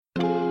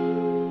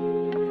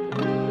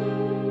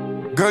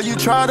Girl, you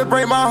tried to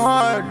break my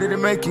heart. Did it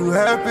make you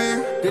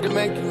happy? Did it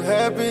make you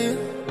happy?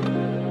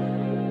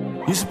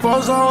 You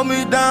supposed to hold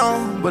me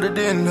down, but it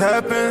didn't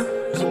happen.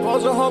 You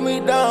supposed to hold me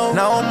down.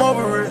 Now I'm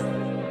over it.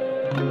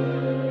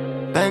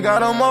 Thank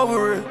God I'm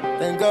over it.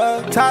 Thank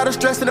God. Tired of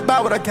stressing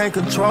about what I can't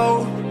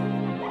control.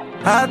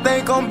 I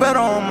think I'm better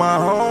on my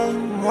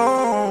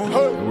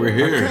own. We're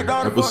here,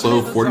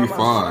 episode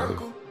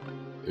 45.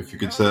 If you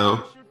can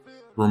tell,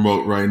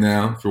 remote right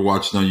now. If you're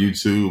watching on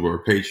YouTube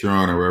or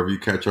Patreon or wherever you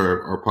catch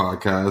our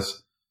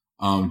podcast.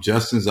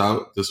 Justin's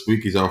out this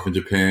week. He's out in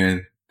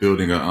Japan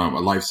building a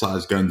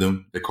life-size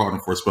Gundam. They called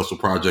him for a special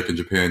project in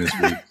Japan this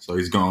week, so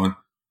he's gone.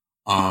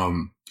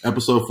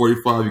 Episode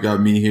 45, you got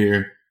me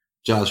here,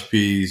 Josh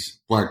Pease,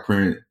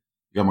 BlkPrint.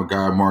 You got my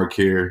guy Mark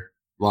here,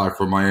 live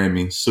from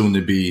Miami, soon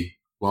to be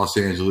Los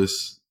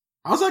Angeles.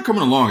 How's that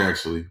coming along,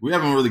 actually? We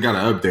haven't really got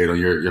an update on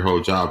your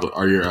whole job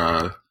or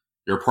your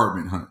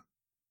apartment hunt.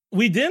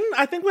 We didn't?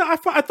 I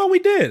thought we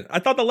did. I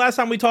thought the last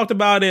time we talked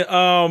about it,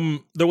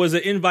 there was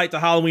an invite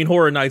to Halloween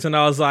Horror Nights, and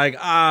I was like,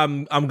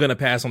 I'm gonna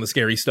pass on the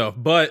scary stuff.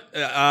 But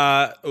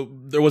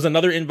there was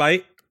another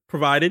invite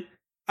provided.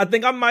 I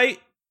think I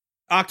might.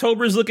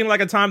 October is looking like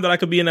a time that I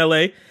could be in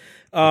LA,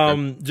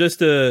 okay. just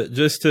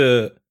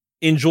to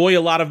enjoy a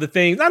lot of the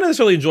things. Not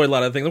necessarily enjoy a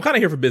lot of the things. I'm kind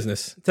of here for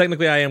business.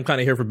 Technically, I am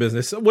kind of here for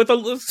business with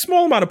a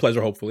small amount of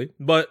pleasure, hopefully.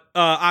 But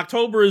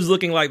October is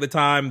looking like the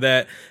time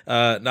that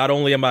not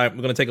only am I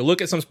going to take a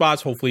look at some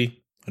spots,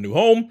 hopefully a new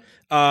home.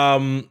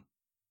 I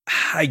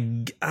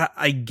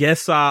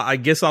guess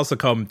I'll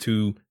succumb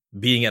to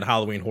being at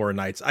Halloween Horror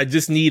Nights. I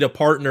just need a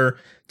partner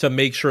to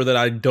make sure that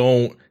I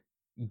don't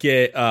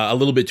get a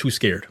little bit too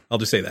scared. I'll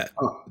just say that.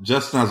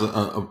 Justin has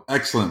an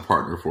excellent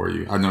partner for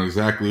you. I know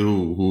exactly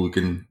who we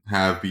can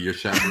have be your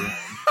chaperone.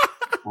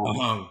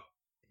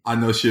 I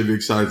know she'll be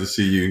excited to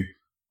see you.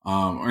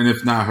 And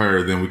if not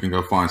her, then we can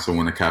go find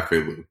someone at Cafe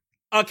Lou.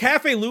 A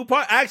Cafe Lou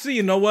part? Actually,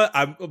 you know what?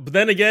 But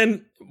then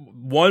again,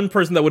 one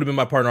person that would have been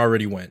my partner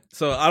already went.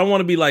 So I don't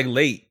want to be like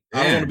late.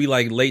 I don't want to be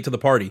like late to the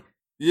party.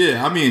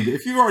 Yeah, I mean,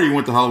 if you already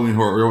went to Halloween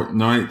Horror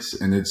Nights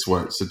and it's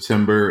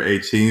September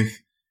 18th,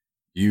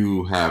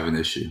 you have an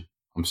issue.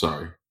 I'm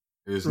sorry.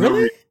 There's no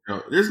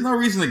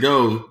reason to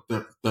go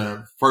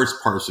the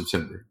first part of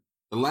September.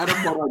 The latter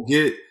part I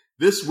get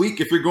this week.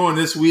 If you're going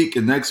this week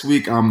and next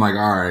week, I'm like,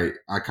 all right,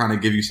 I kind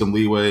of give you some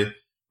leeway.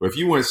 But if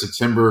you went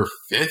September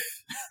 5th,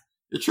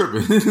 you're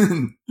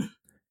tripping.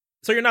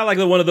 So you're not like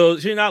one of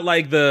those. You're not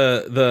like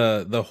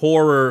the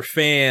horror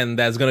fan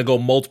that's gonna go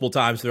multiple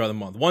times throughout the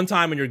month. One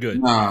time and you're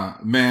good. Nah,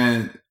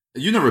 man,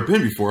 you never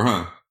been before,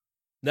 huh?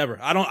 Never.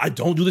 I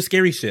don't do the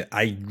scary shit.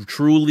 I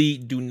truly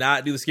do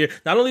not do the scary.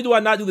 Not only do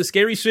I not do the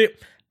scary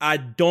shit, I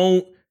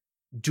don't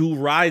do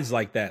rides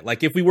like that.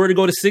 Like if we were to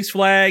go to Six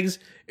Flags,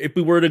 if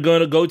we were to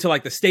go to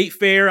like the State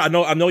Fair, I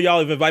know y'all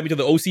have invited me to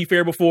the OC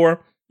Fair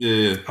before.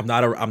 Yeah. I'm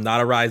not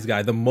a rides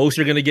guy. The most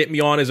you're gonna get me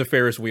on is a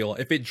Ferris wheel.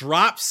 If it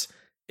drops,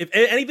 if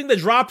anything that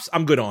drops,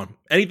 I'm good on.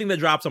 Anything that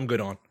drops, I'm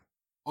good on.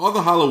 All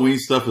the Halloween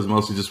stuff is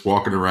mostly just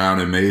walking around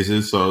in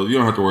mazes, so you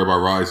don't have to worry about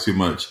rides too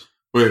much.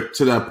 But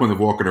to that point of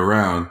walking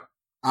around,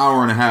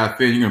 hour and a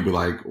half in, you're gonna be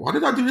like, why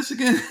did I do this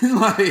again?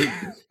 Like,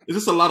 it's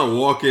just a lot of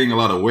walking, a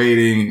lot of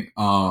waiting.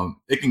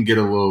 It can get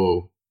a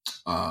little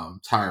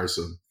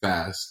tiresome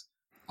fast.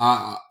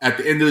 At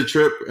the end of the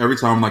trip, every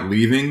time I'm like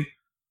leaving,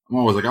 I'm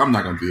always like, I'm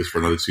not gonna do this for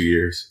another 2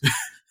 years.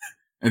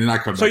 And then I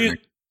come back.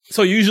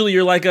 So usually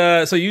you're like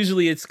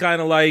usually it's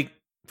kind of like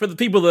for the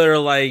people that are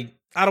like,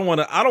 I don't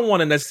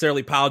want to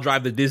necessarily pile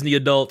drive the Disney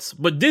adults,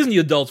 but Disney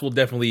adults will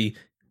definitely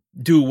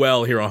do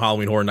well here on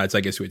Halloween Horror Nights,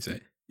 I guess you would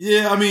say.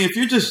 Yeah, I mean, if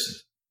you're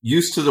just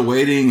used to the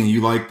waiting and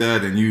you like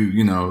that and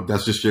you know,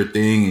 that's just your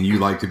thing and you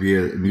like to be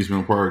at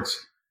amusement parks,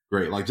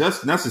 great. Like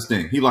Justin, that's his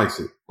thing. He likes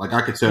it. Like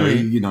I could tell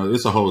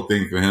it's a whole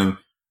thing for him.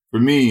 For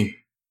me,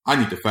 I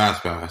need the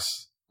fast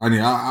pass.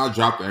 I'll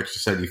drop the extra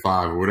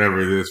 75 or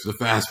whatever it is for the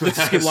fast pass.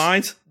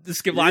 The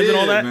skip lines and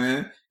all that?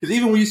 Man. Because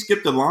even when you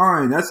skip the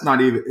line, that's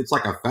not even, it's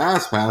like a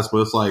fast pass, but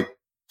it's like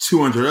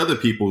 200 other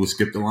people who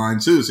skip the line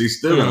too. So you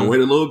still got to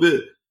wait a little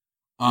bit.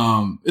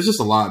 It's just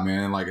a lot,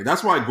 man. Like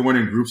that's why going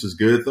in groups is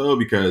good though,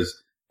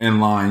 because in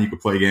line you can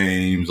play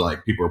games,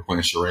 like people are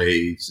playing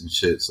charades and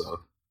shit. So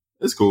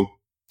it's cool.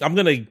 I'm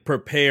going to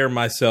prepare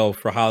myself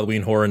for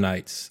Halloween Horror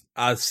Nights,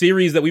 a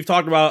series that we've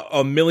talked about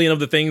a million of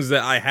the things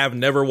that I have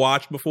never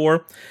watched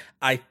before.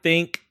 I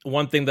think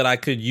one thing that I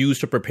could use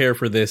to prepare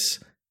for this,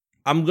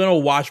 I'm going to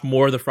watch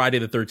more of the Friday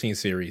the 13th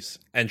series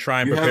and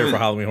try and prepare for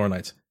Halloween Horror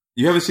Nights.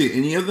 You haven't seen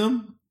any of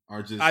them?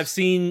 Or just... I've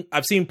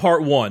seen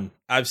part one.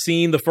 I've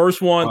seen the first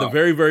one, the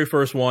very, very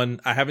first one.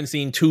 I haven't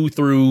seen 2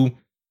 through,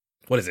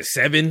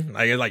 7?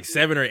 Like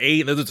 7 or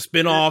 8. There's the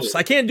spinoffs.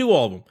 I can't do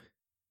all of them.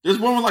 There's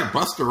one with like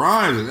Busta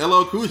Rhymes and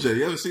LL Cool J.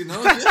 You haven't seen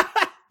those yet?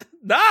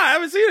 Nah, I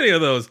haven't seen any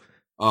of those.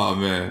 Oh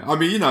man, I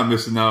mean, you're not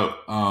missing out.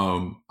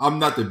 I'm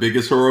not the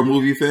biggest horror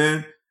movie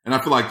fan, and I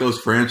feel like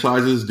those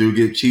franchises do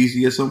get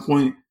cheesy at some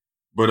point.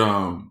 But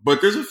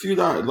there's a few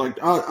that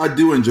I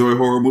do enjoy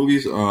horror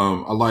movies.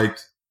 I like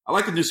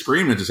the new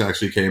Scream that just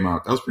actually came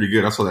out. That was pretty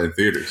good. I saw that in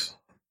theaters.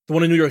 The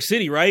one in New York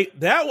City, right?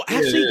 That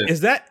actually is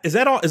that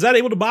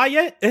able to buy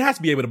yet? It has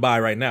to be able to buy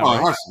right now. Oh,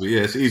 right? it has to be.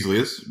 Yeah, it's easily.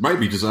 It might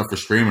be just up for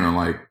streaming on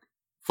like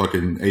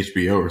fucking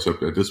HBO or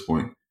something at this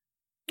point.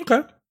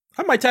 Okay,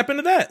 I might tap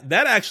into that.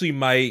 That actually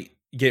might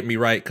get me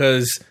right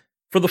because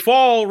for the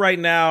fall right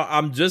now,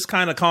 I'm just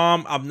kind of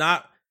calm. I'm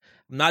not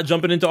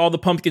jumping into all the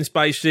pumpkin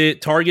spice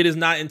shit. Target is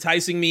not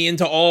enticing me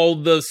into all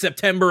the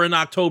September and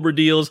October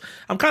deals.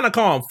 I'm kind of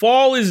calm.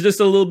 Fall is just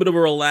a little bit of a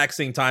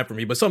relaxing time for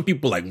me, but some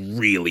people like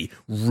really,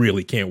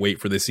 really can't wait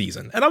for this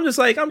season. And I'm just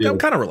like, I'm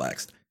kind of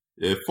relaxed.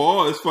 Yeah,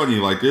 fall is funny.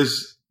 Like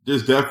there's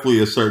definitely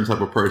a certain type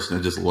of person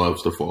that just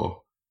loves the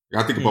fall.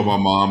 Like, I think about my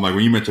mom. Like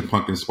when you mentioned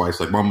pumpkin spice,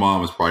 like my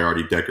mom is probably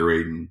already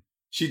decorating.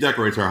 She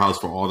decorates her house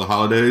for all the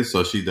holidays.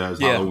 So she does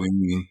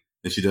Halloween,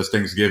 then she does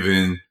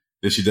Thanksgiving,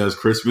 then she does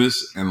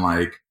Christmas, and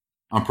like,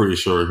 I'm pretty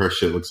sure her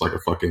shit looks like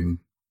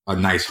a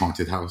nice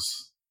haunted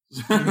house.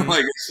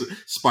 Like it's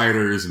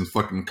spiders and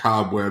fucking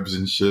cobwebs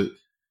and shit.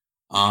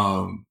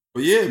 But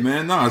yeah,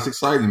 man, no, it's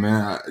exciting,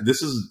 man.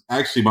 This is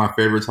actually my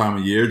favorite time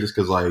of year just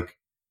because like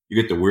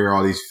you get to wear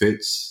all these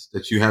fits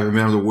that you haven't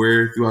been able to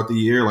wear throughout the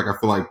year. Like I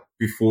feel like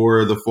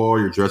before the fall,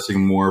 you're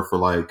dressing more for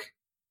like,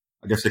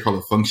 I guess they call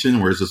it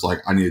function, where it's just like,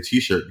 I need a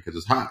t-shirt because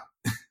it's hot.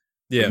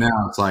 Yeah. But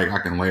now it's like I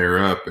can layer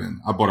up,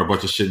 and I bought a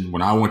bunch of shit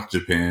when I went to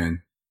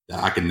Japan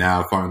that I can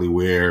now finally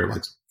wear,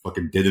 like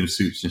fucking denim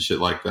suits and shit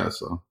like that.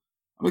 So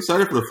I'm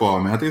excited for the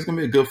fall, man. I think it's gonna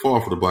be a good fall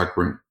for the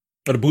BlkPrint.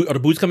 Are the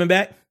boots coming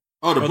back?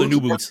 Oh, the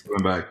new boots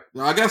coming back.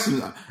 I guess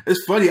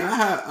it's funny.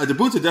 The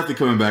boots are definitely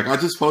coming back. I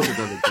just posted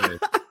the other day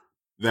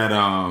that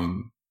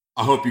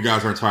I hope you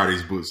guys aren't tired of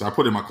these boots. I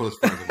put in my close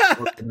friends.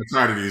 I'm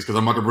tired of these because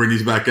I'm about to bring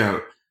these back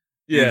out.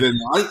 Yeah. And then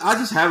I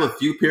just have a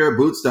few pair of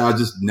boots that I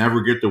just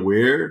never get to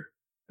wear,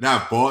 and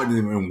I've bought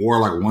and wore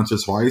like once or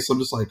twice. I'm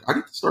just like, I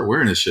need to start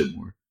wearing this shit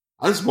more.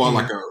 I just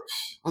bought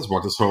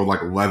this whole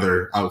like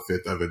leather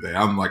outfit the other day.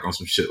 I'm like on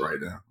some shit right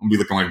now. I'm gonna be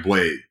looking like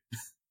Blade.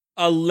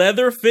 A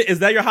leather fit? Is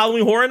that your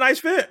Halloween Horror Nights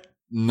fit?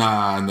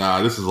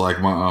 Nah. This is like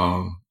my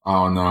I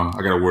don't know.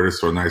 I gotta wear this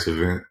to a nice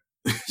event.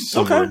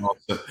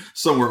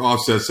 somewhere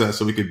offset set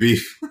so we could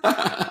beef.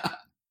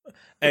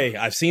 Hey,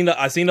 I've seen the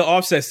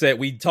Offset set.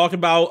 We talked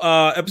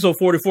about episode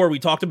 44. We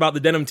talked about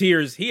the denim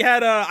tears. He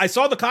had I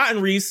saw the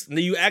cotton reefs.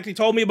 You actually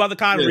told me about the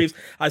cotton reefs.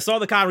 I saw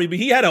the cotton reef, but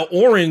he had an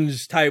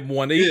orange type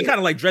one. He kind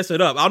of like dressed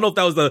it up. I don't know if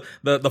that was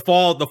the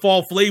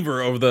fall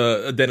flavor of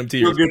the denim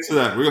tears. We'll get to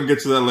that. We're gonna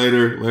get to that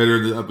later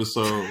in the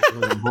episode.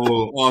 The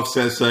whole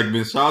Offset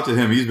segment. Shout out to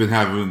him. He's been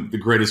having the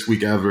greatest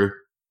week ever.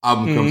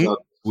 Album comes out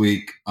this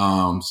week.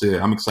 So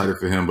yeah, I'm excited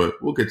for him, but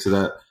we'll get to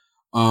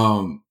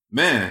that.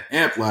 Man,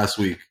 Amp last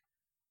week.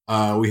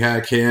 We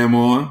had Cam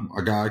on,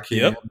 our guy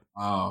Cam. Yep.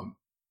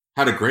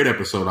 Had a great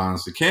episode,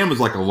 honestly. Cam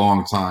is like a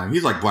long time.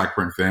 He's like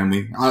BlkPrint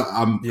family.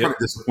 I'm kind of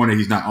disappointed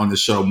he's not on the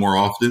show more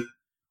often.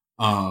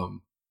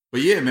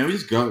 But yeah, man,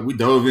 we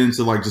dove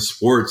into like just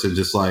sports and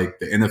just like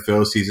the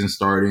NFL season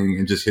starting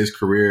and just his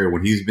career,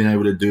 what he's been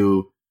able to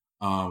do.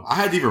 I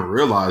hadn't even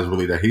realized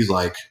really that he's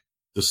like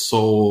the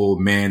sole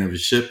man of the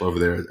ship over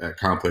there at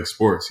Complex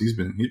Sports. He's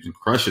been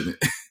crushing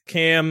it.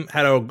 Cam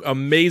had an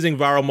amazing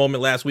viral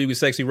moment last week with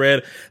Sexy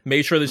Red.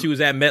 Made sure that she was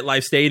at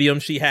MetLife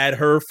Stadium. She had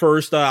her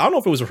first, I don't know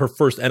if it was her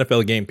first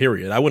NFL game,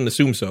 period. I wouldn't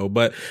assume so,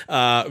 but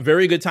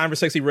very good time for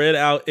Sexy Red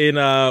out in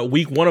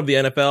week 1 of the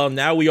NFL.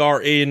 Now we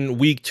are in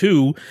week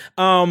 2.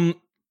 I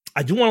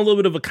do want a little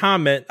bit of a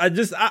comment. I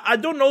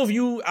don't know if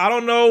you, I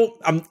don't know.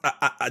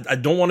 I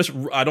don't want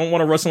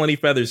to rustle any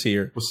feathers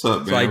here. What's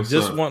up, man?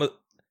 So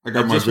I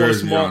got my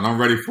jersey on.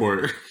 I'm ready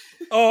for it.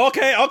 Oh,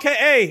 okay.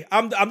 Hey,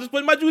 I'm just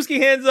putting my Drewski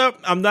hands up.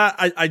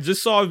 I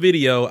just saw a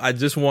video. I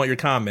just want your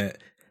comment.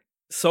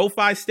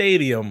 SoFi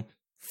Stadium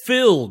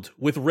filled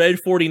with red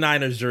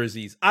 49ers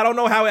jerseys. I don't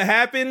know how it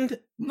happened.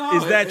 No,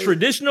 is that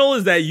traditional?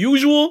 Is that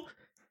usual?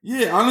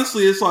 Yeah,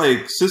 honestly, it's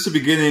like since the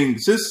beginning,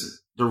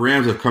 since the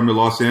Rams have come to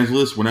Los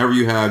Angeles, whenever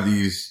you have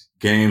these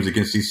games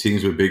against these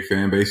teams with big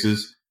fan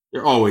bases,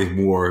 there are always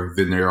more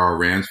than there are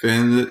Rams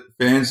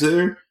fans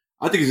there.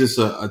 I think it's just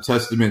a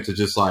testament to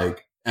just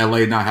like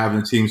LA not having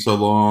a team so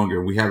long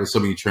and we having so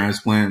many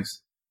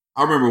transplants.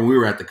 I remember when we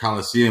were at the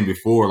Coliseum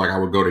before, like I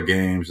would go to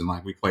games and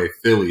like we played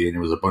Philly and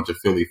there was a bunch of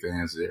Philly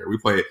fans there. We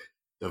played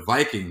the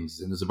Vikings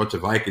and there's a bunch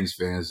of Vikings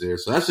fans there.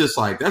 So that's just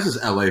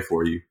LA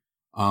for you.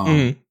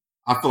 I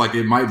feel like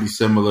it might be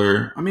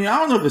similar. I mean, I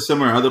don't know if it's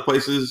similar in other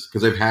places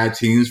because they've had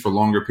teams for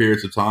longer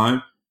periods of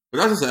time, but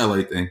that's just an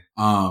LA thing.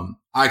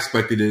 I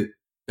expected it.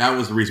 That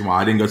was the reason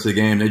why I didn't go to the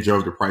game. They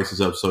drove the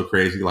prices up so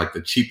crazy. Like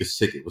the cheapest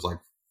ticket was like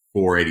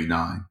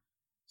 $4.89.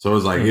 So it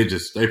was like,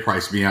 they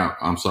priced me out.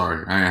 I'm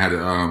sorry. I ain't had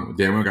to,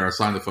 we don't got our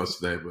sign up for us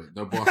today, but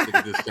no boss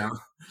ticket discount.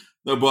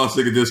 No boss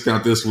ticket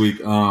discount this week.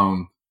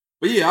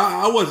 But yeah,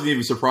 I wasn't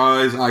even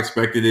surprised. I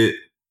expected it.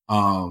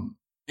 And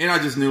I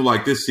just knew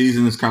like this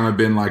season has kind of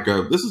been like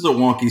this is a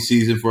wonky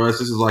season for us.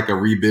 This is like a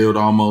rebuild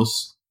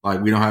almost.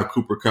 Like we don't have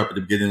Cooper Kupp at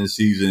the beginning of the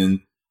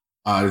season.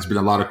 There's been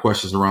a lot of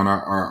questions around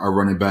our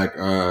running back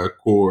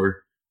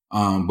core.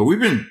 But we've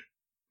been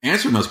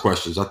answering those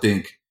questions. I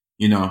think,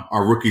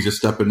 our rookies are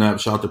stepping up.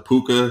 Shout out to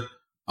Puka.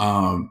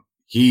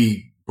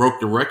 He broke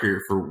the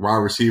record for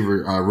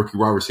rookie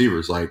wide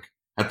receivers. Like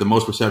had the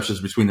most receptions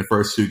between the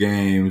first 2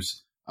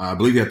 games. I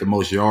believe he had the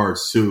most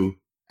yards too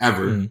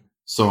ever. Mm-hmm.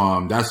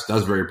 So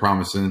that's very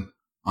promising.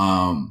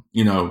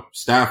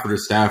 Stafford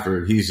is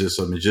Stafford. He's just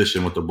a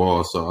magician with the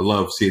ball. So I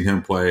love seeing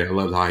him play. I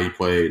love how he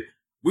played.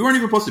 We weren't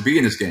even supposed to be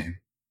in this game.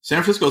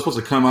 San Francisco was supposed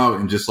to come out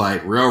and just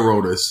like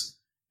railroad us,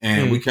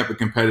 and we kept it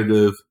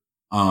competitive.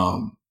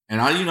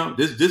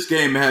 This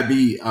game had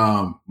me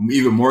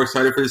even more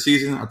excited for the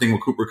season. I think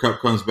when Cooper Kupp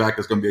comes back,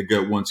 it's going to be a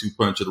good 1-2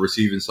 punch at the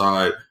receiving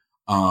side.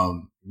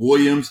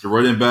 Williams, the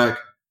running back,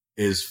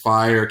 is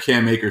fire.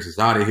 Cam Akers is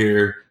out of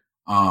here.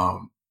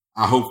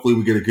 Hopefully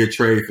we get a good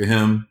trade for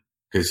him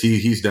because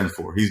he's done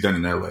for. He's done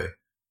in LA.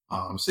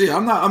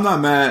 I'm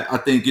not mad. I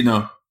think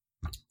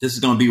this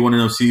is going to be one of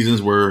those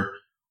seasons where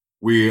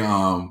we're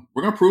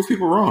going to prove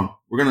people wrong.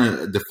 We're going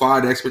to defy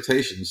the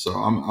expectations. So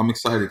I'm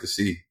excited to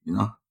see.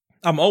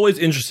 I'm always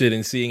interested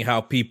in seeing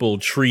how people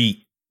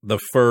treat the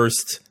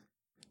first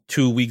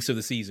 2 weeks of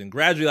the season.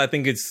 Gradually, I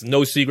think it's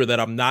no secret that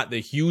I'm not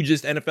the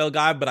hugest NFL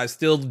guy, but I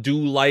still do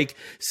like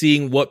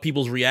seeing what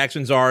people's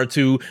reactions are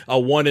to a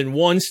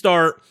 1-1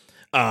 start,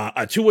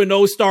 a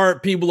 2-0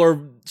 start. People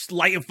are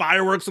lighting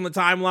fireworks on the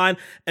timeline.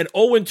 An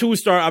 0-2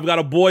 start. I've got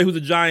a boy who's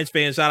a Giants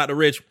fan. Shout out to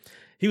Rich.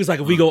 He was like,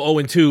 if we go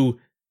 0-2,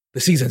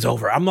 the season's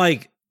over. I'm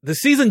like, the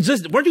season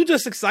weren't you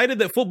just excited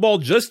that football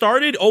just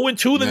started?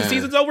 0-2, then the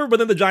season's over, but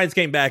then the Giants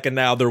came back and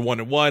now they're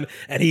 1-1,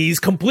 and he's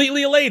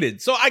completely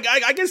elated. So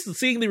I guess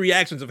seeing the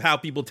reactions of how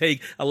people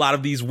take a lot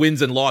of these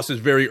wins and losses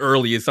very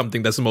early is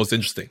something that's the most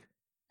interesting.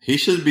 He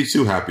shouldn't be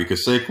too happy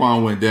because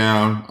Saquon went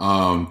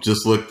down,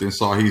 just looked and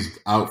saw he's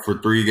out for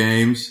 3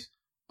 games.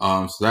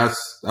 So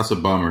that's a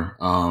bummer.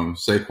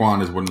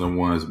 Saquon is one of the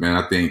ones, man,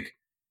 I think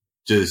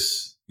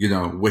just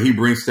what he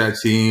brings to that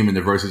team and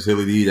the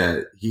versatility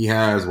that he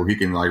has where he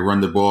can like run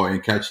the ball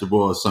and catch the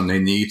ball is something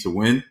they need to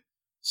win.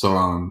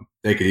 So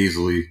they could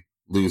easily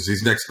lose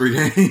these next 3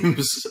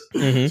 games.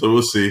 Mm-hmm. So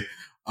we'll see.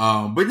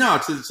 But no,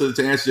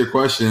 to answer your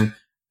question,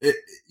 the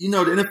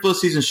NFL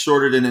season's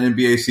shorter than the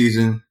NBA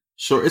season.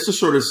 It's the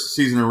shortest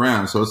season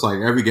around. So it's like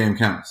every game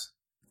counts.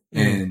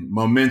 Mm-hmm. And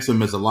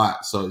momentum is a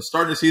lot. So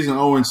starting the season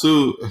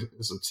 0-2,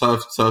 it's a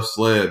tough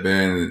sled,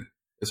 man.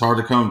 It's hard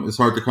to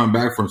come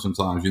back from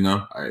sometimes,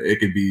 It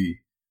could be,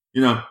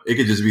 it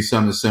could just be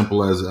something as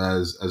simple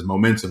as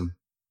momentum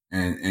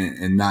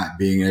and not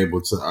being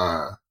able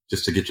to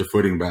just to get your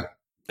footing back.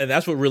 And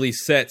that's what really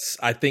sets,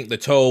 I think, the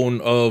tone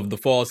of the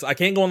fall. I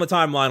can't go on the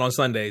timeline on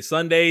Sundays.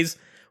 Sundays,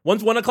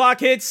 once 1 o'clock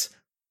hits,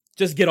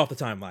 just get off the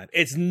timeline.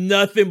 It's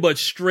nothing but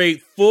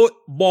straight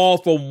football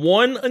from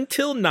 1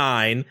 until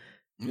 9.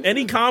 Yeah.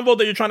 Any convo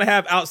that you're trying to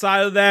have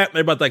outside of that,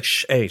 everybody's like,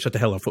 hey, shut the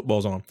hell up,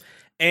 football's on.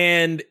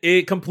 And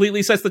it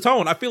completely sets the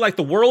tone. I feel like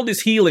the world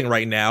is healing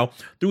right now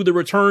through the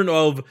return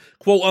of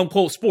quote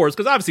unquote sports,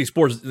 because obviously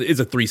sports is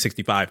a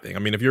 365 thing. I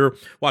mean, if you're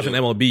watching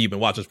MLB, you've been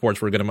watching sports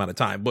for a good amount of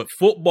time, but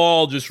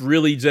football just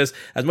really as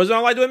much as I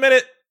don't like to admit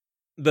it,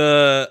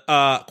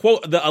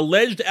 the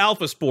alleged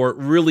alpha sport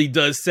really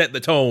does set the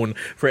tone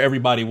for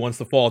everybody once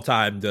the fall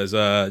time does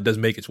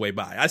make its way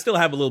by. I still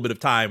have a little bit of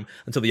time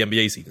until the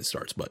NBA season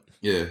starts, but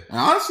yeah. And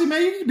honestly,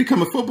 man, you can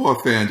become a football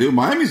fan, dude.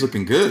 Miami's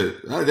looking good.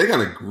 They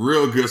got a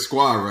real good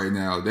squad right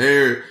now.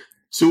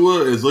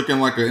 Tua is looking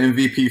like an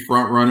MVP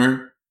front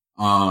runner.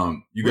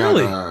 You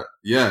got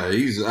really?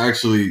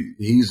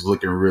 He's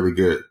looking really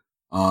good.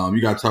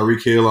 You got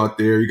Tyreek Hill out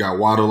there. You got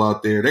Waddle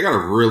out there. They got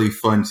a really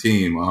fun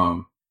team.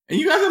 And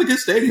you guys got a good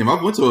stadium.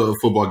 I've went to a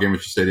football game at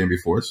your stadium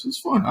before.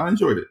 It's fun. I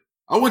enjoyed it.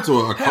 I went to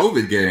a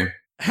COVID game.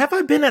 Have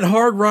I been at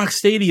Hard Rock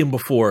Stadium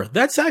before?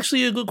 That's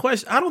actually a good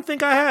question. I don't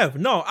think I have.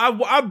 No,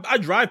 I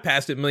drive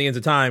past it millions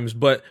of times.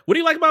 But what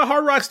do you like about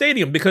Hard Rock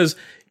Stadium? Because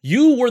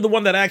you were the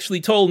one that actually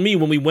told me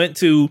when we went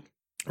to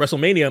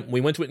WrestleMania, we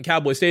went to it in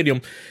Cowboy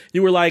Stadium,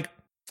 you were like,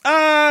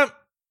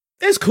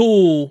 it's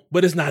cool,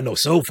 but it's not no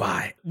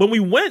SoFi. When we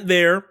went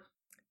there,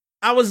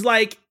 I was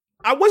like,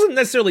 I wasn't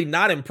necessarily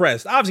not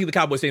impressed. Obviously, the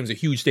Cowboy Stadium is a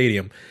huge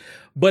stadium,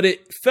 but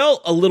it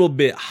felt a little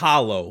bit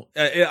hollow.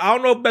 I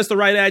don't know if that's the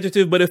right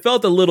adjective, but it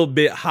felt a little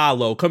bit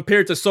hollow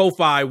compared to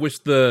SoFi,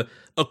 which the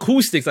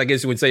acoustics, I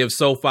guess you would say, of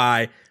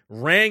SoFi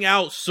rang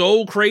out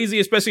so crazy,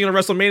 especially in a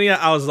WrestleMania.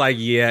 I was like,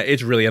 yeah,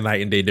 it's really a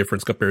night and day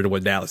difference compared to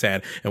what Dallas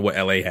had and what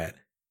LA had.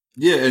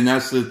 Yeah, and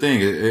that's the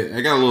thing.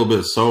 I got a little bit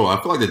of soul. I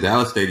feel like the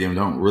Dallas Stadium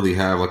don't really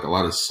have like a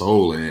lot of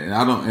soul in it.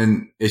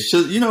 And it's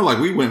just, like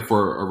we went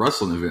for a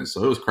wrestling event,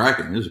 so it was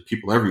cracking. There's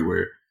people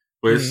everywhere.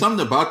 But it's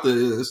something about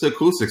it's the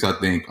acoustics, I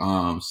think.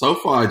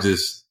 SoFi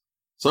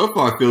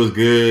feels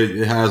good.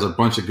 It has a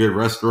bunch of good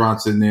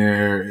restaurants in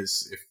there. It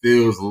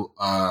feels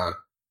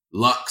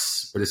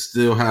luxe, but it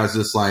still has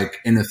this like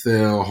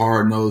NFL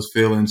hard-nosed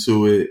feeling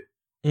to it.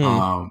 I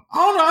don't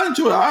know. I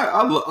enjoy it.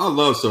 I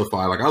love SoFi.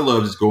 Like I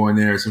love just going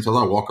there. Sometimes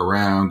I walk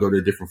around, go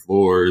to different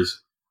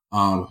floors.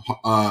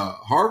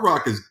 Hard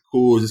Rock is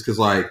cool just because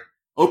like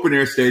open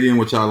air stadium,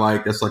 which I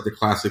like. That's like the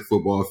classic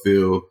football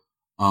feel.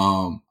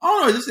 I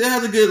don't know. It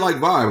has a good like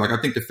vibe. Like I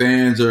think the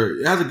fans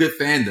it has a good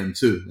fandom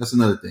too. That's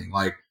another thing.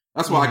 Like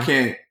that's why I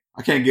can't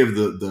I can't give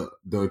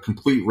the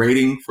complete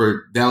rating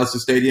for Dallas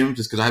Stadium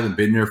just because I haven't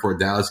been there for a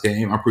Dallas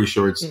game. I'm pretty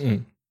sure it's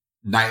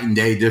night and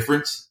day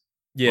difference.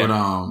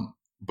 Yeah.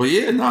 But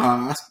yeah,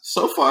 nah.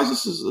 So far,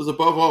 this is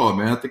above all,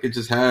 man. I think it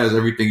just has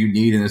everything you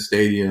need in a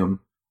stadium.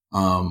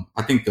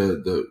 I think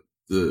the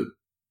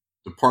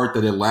part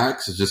that it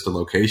lacks is just the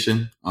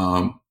location.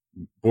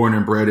 Born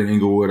and bred in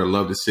Inglewood, I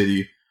love the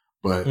city,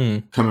 but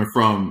coming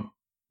from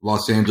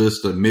Los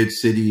Angeles, the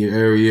mid-city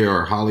area,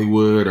 or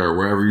Hollywood, or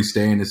wherever you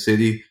stay in the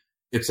city,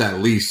 it's at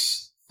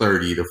least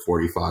 30 to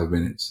 45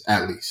 minutes,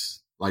 at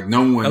least. Like,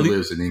 no one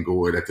lives in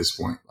Inglewood at this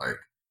point. Like,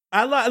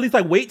 at least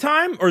like wait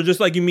time, or just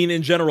like you mean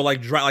in general,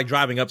 like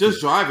driving up.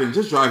 Just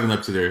driving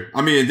up to there.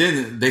 I mean, and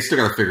then they still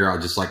got to figure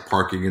out just like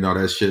parking and all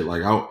that shit.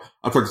 Like, I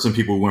talked to some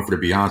people who went for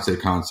the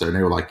Beyonce concert, and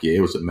they were like, "Yeah,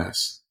 it was a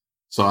mess."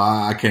 So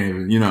I can't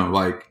even,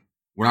 like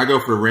when I go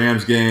for the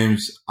Rams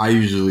games, I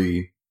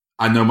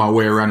know my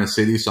way around the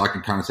city, so I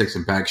can kind of take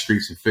some back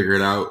streets and figure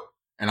it out.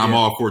 And I'm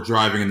all for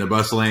driving in the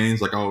bus lanes.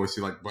 Like, I always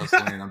see like bus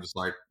lane. I'm just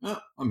like, oh,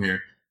 I'm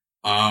here.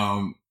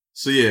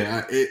 So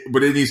yeah,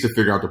 but it needs to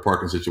figure out the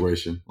parking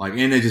situation. Like,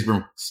 and they've just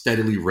been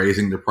steadily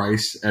raising the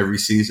price every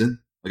season.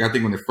 Like, I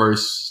think when it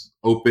first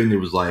opened, it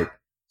was like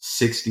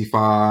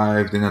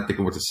 65. Then I think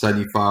it went to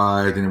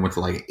 75. Then it went to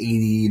like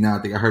 80. Now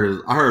I think I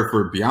heard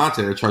for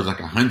Beyonce they charged like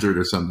 100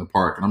 or something to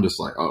park, and I'm just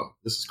like, oh,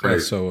 this is crazy.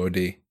 That's so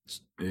OD.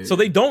 Yeah. So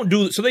they don't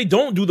do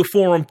the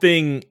Forum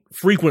thing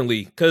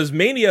frequently, because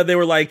Mania they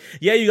were like,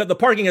 yeah, you got the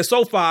parking at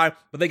SoFi,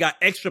 but they got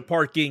extra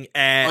parking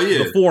at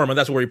the Forum, and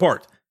that's where he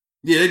parked.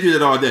 Yeah, they do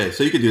that all day,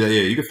 so you can do that.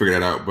 Yeah, you can figure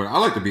that out. But I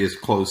like to be as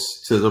close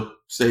to the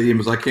stadium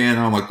as I can.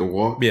 I don't like to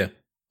walk. Yeah.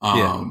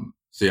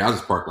 So yeah, I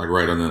just park like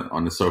right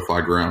on the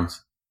SoFi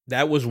grounds.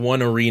 That was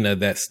one arena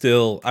that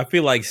I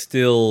feel like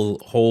still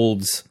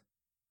holds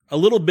a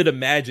little bit of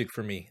magic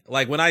for me.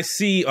 Like when I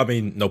see, I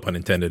mean, no pun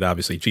intended,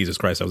 obviously. Jesus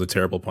Christ, that was a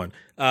terrible pun.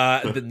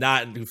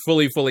 Not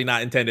fully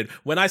not intended.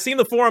 When I seen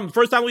the Forum,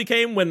 first time we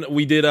came, when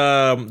we did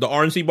the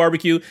RNC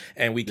barbecue,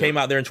 and we came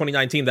out there in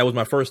 2019, that was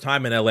my first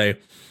time in LA.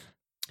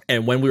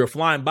 And when we were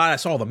flying by, I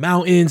saw the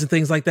mountains and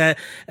things like that.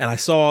 And I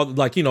saw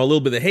like, a little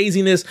bit of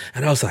haziness.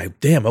 And I was like,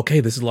 damn, okay,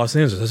 this is Los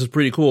Angeles. This is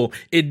pretty cool.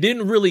 It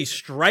didn't really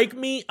strike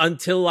me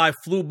until I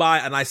flew by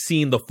and I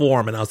seen the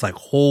Forum. And I was like,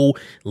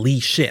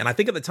 holy shit. And I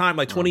think at the time,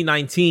 like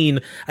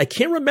 2019, I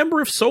can't remember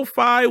if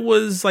SoFi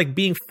was like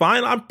being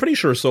fine. I'm pretty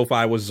sure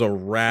SoFi was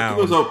around.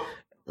 It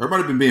might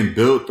have been being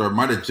built, or it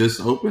might have just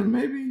opened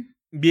maybe.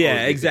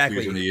 Yeah,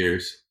 exactly. In the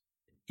years.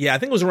 Yeah, I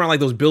think it was around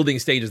like those building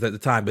stages at the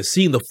time, but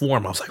seeing the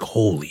Forum, I was like,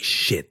 holy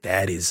shit,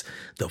 that is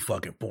the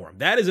fucking Forum.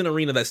 That is an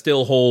arena that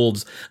still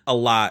holds a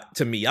lot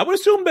to me. I would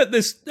assume that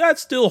that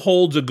still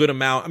holds a good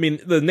amount. I mean,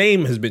 the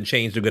name has been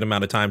changed a good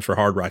amount of times for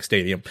Hard Rock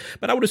Stadium,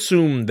 but I would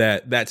assume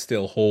that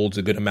still holds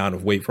a good amount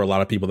of weight for a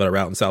lot of people that are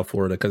out in South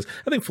Florida, because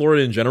I think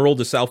Florida in general,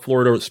 to South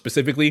Florida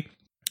specifically,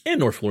 and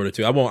North Florida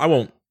too. I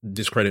won't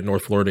discredit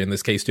North Florida in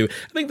this case too.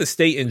 I think the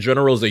state in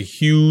general is a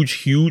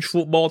huge, huge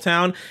football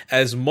town,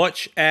 as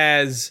much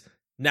as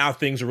now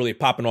things are really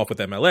popping off with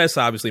MLS.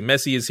 Obviously,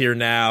 Messi is here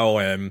now,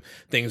 and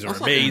things are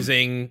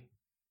amazing.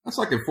 That's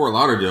like in Fort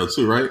Lauderdale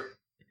too, right?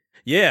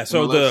 Yeah.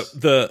 So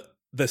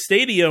the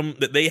stadium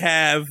that they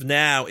have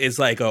now is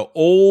like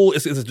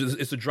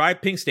it's a dry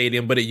pink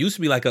stadium, but it used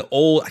to be like I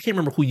can't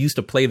remember who used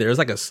to play there. It was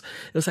like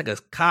a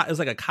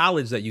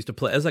college that used to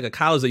play. It was like a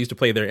college that used to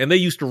play there, and they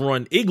used to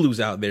run igloos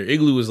out there.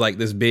 Igloo was like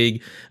this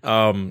big,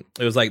 Caribbean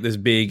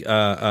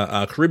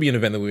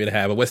event that we would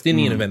have, a West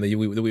Indian event that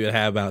we would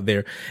have out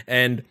there,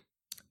 and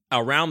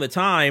around the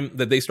time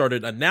that they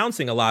started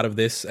announcing a lot of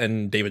this,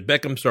 and David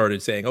Beckham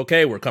started saying,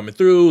 okay, we're coming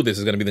through, this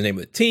is going to be the name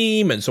of the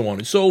team, and so on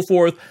and so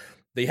forth.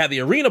 They had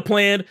the arena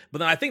planned, but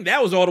then I think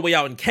that was all the way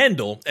out in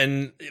Kendall,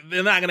 and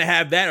they're not going to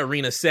have that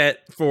arena set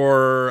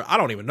for, I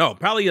don't even know,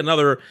 probably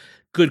another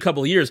good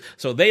couple of years.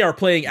 So they are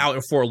playing out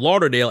in Fort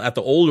Lauderdale at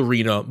the old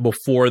arena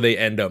before they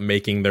end up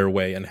making their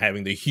way and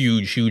having the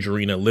huge, huge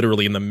arena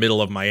literally in the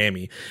middle of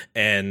Miami.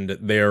 And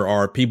there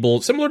are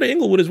people similar to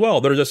Inglewood as well.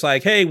 They're just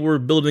like, hey, we're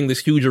building this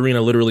huge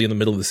arena literally in the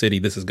middle of the city.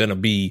 This is going to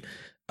be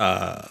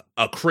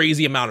a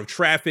crazy amount of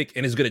traffic,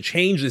 and it's going to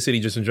change the city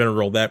just in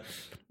general, that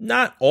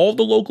not all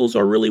the locals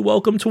are really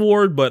welcome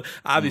toward, but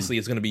obviously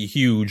it's going to be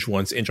huge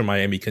once Inter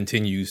Miami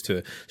continues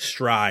to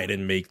stride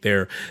and make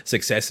their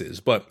successes.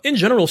 But in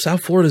general,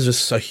 South Florida is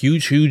just a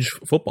huge, huge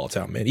football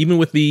town, man. Even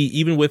with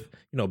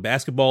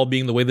basketball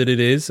being the way that it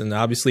is, and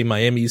obviously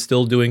Miami is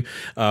still doing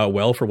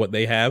well for what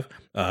they have.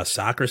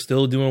 Soccer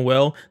still doing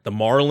well. The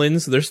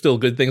Marlins, there's still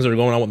good things that are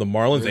going on with the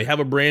Marlins. They have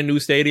a brand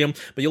new stadium,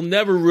 but you'll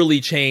never really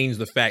change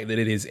the fact that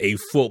it is a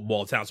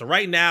football town. So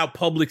right now,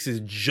 Publix is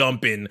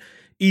jumping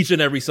each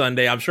and every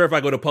Sunday. I'm sure if I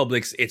go to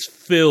Publix, it's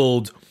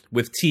filled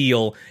with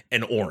teal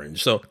and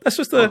orange. So that's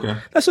just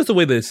the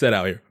way that it's set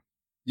out here.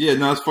 Yeah,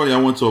 no, it's funny.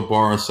 I went to a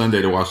bar on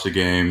Sunday to watch the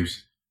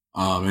games,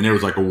 and there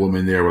was like a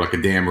woman there with like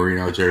a Dan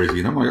Marino jersey,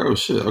 and I'm like, oh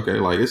shit, okay,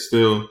 like it's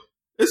still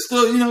there's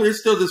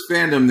still this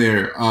fandom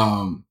there,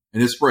 and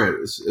it's spread,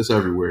 it's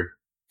everywhere.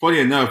 Funny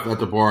enough, at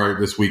the bar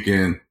this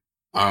weekend,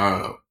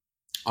 I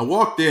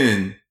walked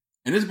in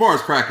And this bar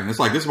is cracking. It's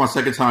like, this is my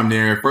second time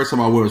there. First time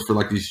I went was for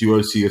like this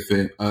UFC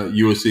event.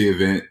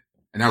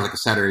 And that was like a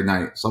Saturday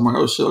night. So I'm like,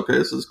 oh shit, okay,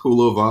 this is a cool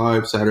little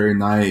vibe. Saturday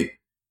night.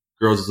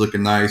 Girls is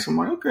looking nice. I'm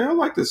like, okay, I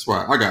like this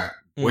spot. I got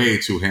way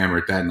too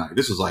hammered that night.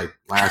 This was like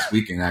last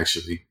weekend,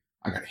 actually.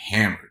 I got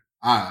hammered.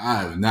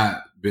 I have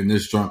not been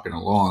this drunk in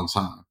a long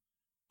time.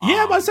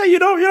 Yeah, but I say you're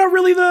not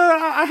really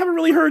I haven't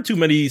really heard too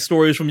many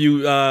stories from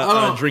you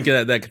drinking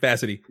at that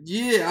capacity.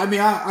 Yeah, I mean,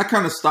 I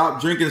kind of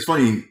stopped drinking. It's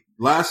funny.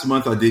 Last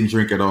month I didn't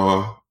drink at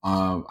all.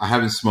 I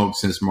haven't smoked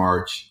since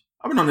March.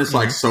 I've been on this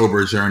like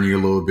sober journey a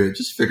little bit,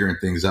 just figuring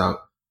things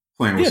out,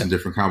 playing with some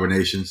different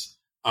combinations.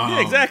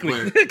 Yeah,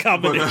 exactly.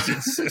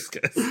 Combinations.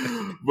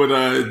 But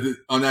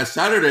on that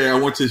Saturday, I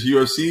went to this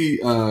UFC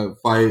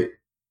fight,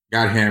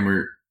 got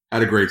hammered,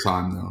 had a great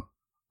time though.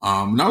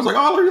 And I was like,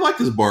 oh, I really like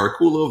this bar.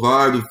 Cool little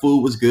vibe. The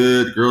food was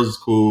good. The girls was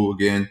cool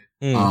again.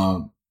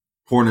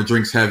 Pouring the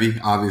drinks heavy,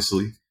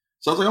 obviously.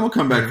 So I was like, I'm gonna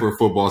come back for a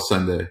football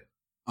Sunday.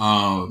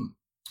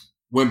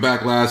 Went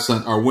back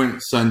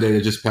went Sunday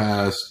that just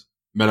passed.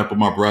 Met up with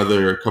my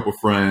brother, a couple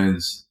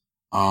friends.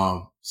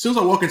 As soon as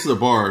I walk into the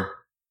bar,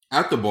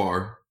 at the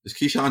bar is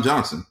Keyshawn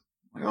Johnson.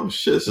 I'm like, oh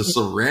shit, this is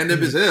so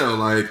random as hell.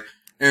 Like,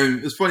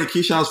 and it's funny,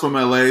 Keyshawn's from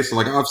LA, so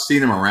like I've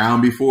seen him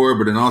around before,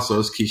 but then also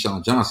it's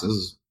Keyshawn Johnson. This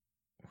is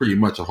pretty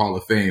much a Hall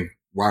of Fame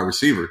wide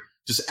receiver,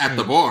 just at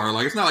the bar.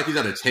 Like, it's not like he's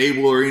at a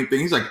table or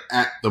anything. He's like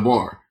at the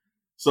bar.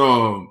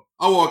 So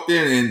I walked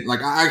in and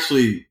like I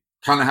actually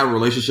kind of have a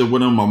relationship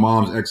with him. My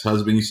mom's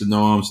ex-husband used to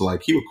know him, so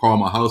like he would call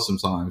my house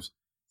sometimes.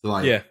 So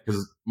like,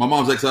 because my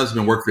mom's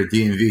ex-husband worked for the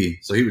DMV,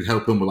 so he would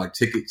help him with like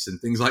tickets and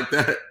things like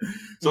that.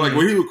 So like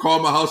when he would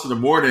call my house in the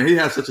morning, he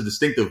had such a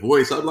distinctive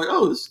voice. I was like,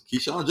 oh, this is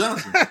Keyshawn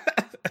Johnson.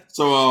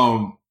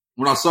 So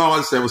when I saw him, I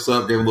just said, what's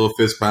up? Gave him a little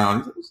fist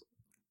pound.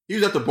 He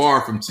was at the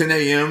bar from 10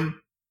 a.m.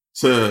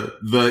 to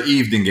the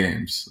evening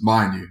games,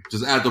 mind you,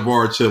 just at the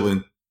bar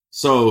chilling.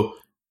 So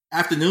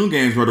afternoon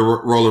games were to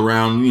roll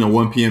around,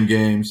 1 p.m.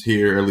 games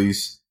here at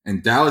least,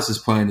 and Dallas is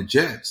playing the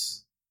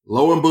Jets.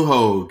 Lo and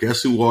behold,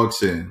 guess who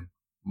walks in?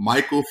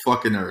 Michael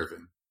fucking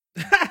Irvin.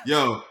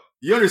 Yo,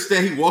 you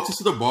understand? He walks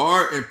into the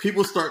bar and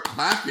people start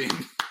clapping.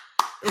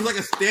 It was like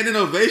a standing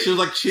ovation. It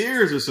was like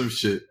cheers or some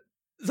shit.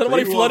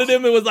 Somebody flooded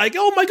him and was like,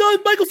 "Oh my god,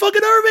 Michael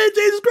fucking Irvin!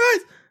 Jesus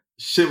Christ!"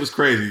 Shit was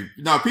crazy.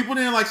 No, people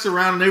didn't like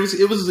surround him.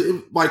 It was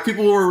like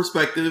people were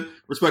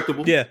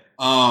respectable. Yeah.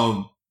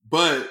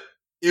 But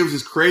it was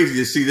just crazy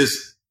to see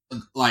this.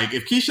 Like,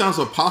 if Keyshawn's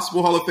a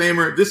possible Hall of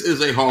Famer, this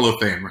is a Hall of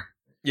Famer.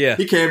 Yeah.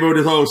 He came with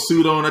his whole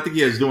suit on. I think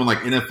he was doing like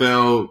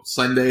NFL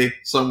Sunday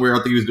somewhere. I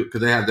think he was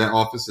because they have that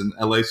office in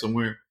LA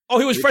somewhere. Oh,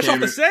 he was fresh off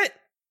the set?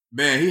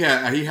 Man, he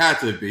had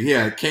to be.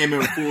 He came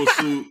in full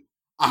suit.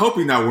 I hope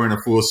he's not wearing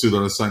a full suit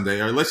on a Sunday,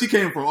 or unless he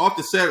came from off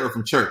the set or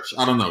from church.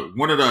 I don't know.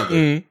 One or the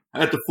other.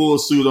 Had the full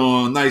suit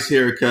on, nice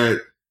haircut.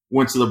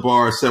 Went to the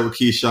bar, sat with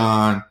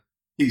Keyshawn.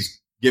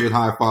 He's giving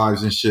high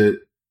fives and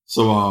shit.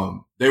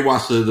 So they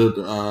watched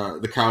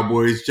the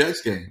Cowboys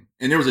Jets game,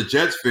 and there was a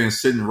Jets fan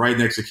sitting right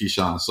next to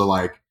Keyshawn. So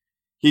like,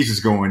 he's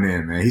just going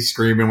in, man. He's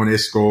screaming when they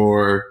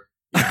score.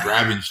 He's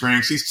grabbing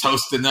drinks. He's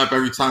toasting up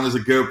every time there's a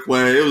good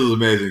play. It was an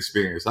amazing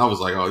experience. I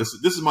was like, oh, this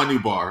is my new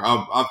bar.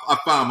 I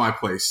found my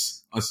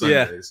place on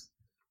Sundays.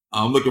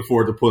 Yeah. I'm looking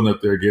forward to pulling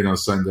up there again on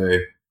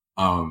Sunday.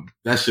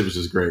 That shit was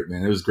just great,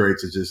 man. It was great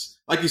to just,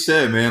 like you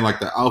said, man, like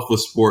the alpha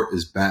sport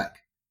is back,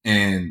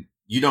 and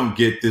you don't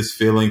get this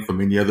feeling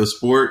from any other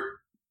sport.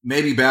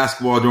 Maybe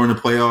basketball during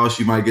the playoffs,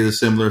 you might get a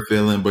similar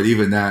feeling, but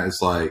even that,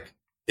 it's like,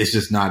 it's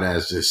just not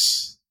as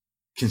just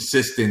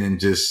consistent and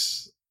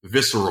just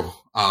visceral,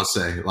 I'll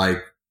say. Like,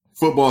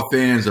 football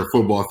fans are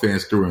football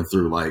fans through and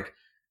through. Like,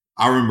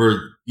 I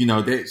remember, they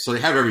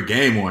have every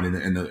game on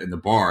in the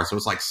bar. So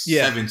it's like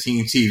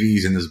 17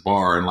 TVs in this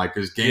bar, and like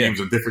there's games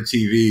on different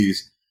TVs.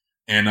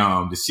 And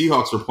the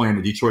Seahawks were playing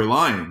the Detroit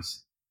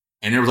Lions,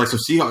 and there was like some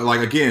Seahawks.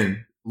 Like,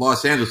 again,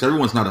 Los Angeles,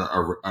 everyone's not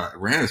a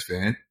Rams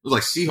fan. It was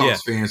like Seahawks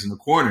fans in the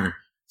corner.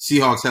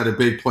 Seahawks had a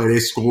big play. They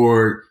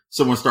scored.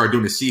 Someone started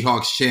doing the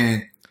Seahawks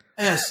chant.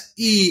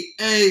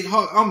 S-E-A.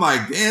 I'm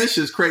like, damn, this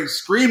shit's crazy.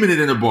 Screaming it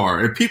in the bar,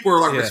 and people are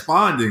like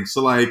responding.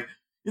 So like,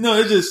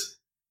 it just,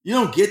 you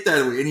don't get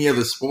that with any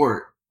other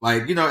sport.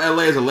 Like,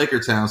 LA is a Laker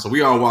town, so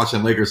we all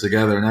watching Lakers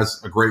together, and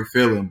that's a great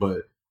feeling.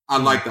 But I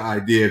like the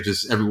idea of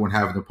just everyone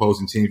having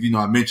opposing teams.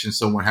 I mentioned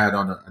someone had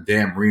on a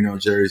Dan Marino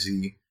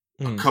jersey.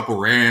 A couple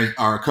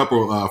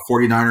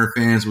 49er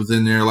fans was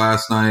in there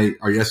last night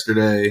or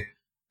yesterday.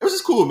 It was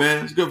just cool, man.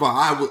 It was a good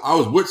vibe. I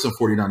was with some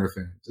 49er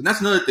fans. And that's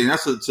another thing.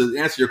 That's to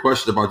answer your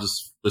question about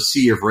just the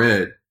sea of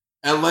red.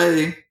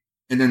 LA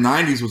in the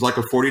 90s was like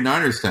a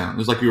 49ers town. It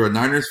was like you were a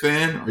Niners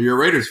fan or you're a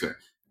Raiders fan.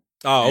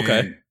 Oh, okay.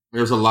 And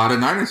there's a lot of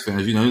Niners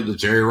fans, the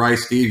Jerry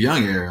Rice, Steve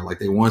Young era. Like,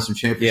 they won some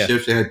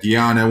championships. They had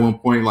Deion at one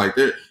point. Like,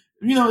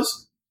 you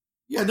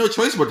had no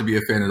choice but to be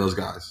a fan of those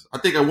guys. I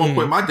think at one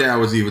point my dad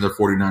was even a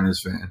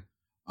 49ers fan.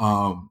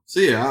 So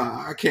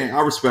yeah,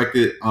 I respect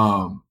it.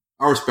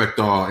 I respect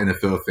all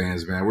NFL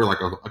fans, man. We're like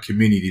a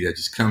community that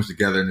just comes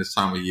together in this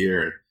time of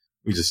year, and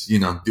we just, do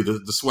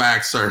the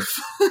swag surf.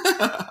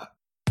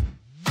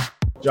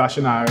 Josh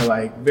and I are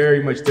like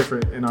very much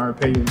different in our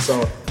opinions.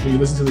 So when you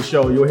listen to the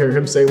show, you'll hear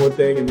him say one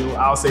thing and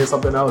I'll say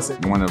something else.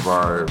 One of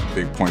our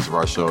big points of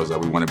our show is that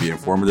we want to be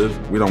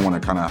informative. We don't want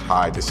to kind of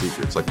hide the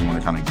secrets. Like we want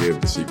to kind of give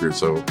the secrets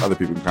so other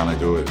people can kind of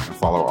do it and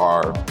follow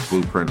our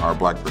blueprint, our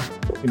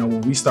BlkPrint. You know,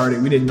 when we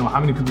started, we didn't know how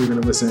many people were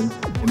going to listen.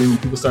 And then when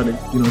people started,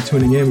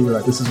 tuning in, we were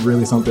like, this is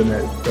really something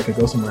that could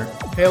go somewhere.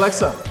 Hey,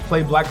 Alexa,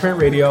 play BlkPrint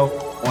Radio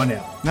on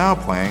now. Now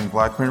playing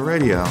BlkPrint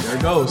Radio. There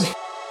it goes.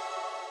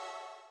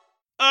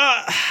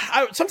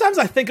 Sometimes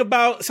I think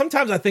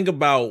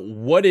about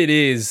what it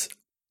is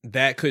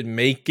that could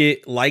make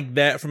it like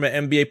that from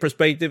an NBA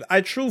perspective.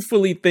 I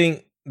truthfully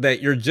think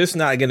that you're just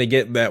not going to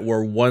get that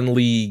where one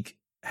league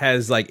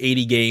has like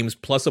 80 games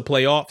plus a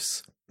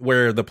playoffs,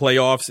 where the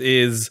playoffs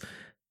is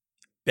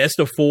best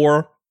of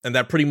 4. And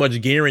that pretty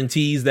much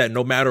guarantees that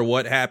no matter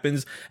what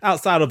happens,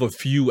 outside of a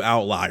few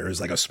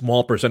outliers, like a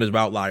small percentage of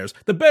outliers,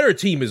 the better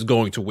team is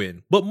going to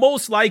win. But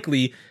most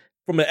likely,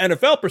 from an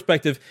NFL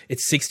perspective,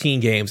 it's 16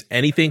 games.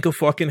 Anything could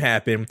fucking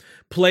happen.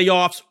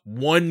 Playoffs,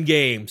 1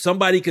 game.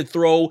 Somebody could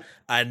throw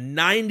a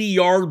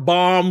 90-yard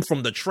bomb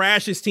from the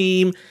trashiest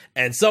team,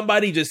 and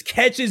somebody just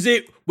catches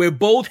it with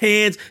both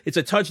hands. It's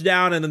a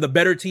touchdown, and then the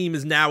better team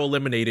is now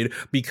eliminated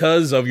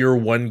because of your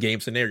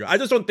 1-game scenario. I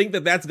just don't think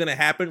that that's going to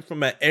happen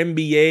from an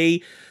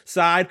NBA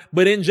side.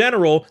 But in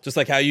general, just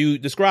like how you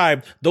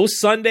described, those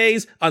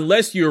Sundays,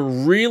 unless you're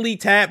really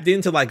tapped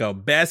into like a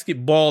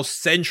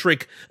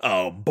basketball-centric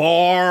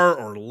bar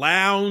or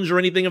lounge or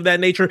anything of that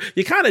nature,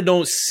 you kind of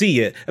don't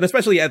see it. And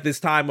especially at this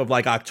time of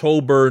like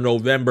October,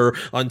 November,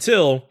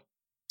 until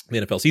the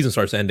NFL season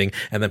starts ending,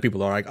 and then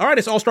people are like, all right,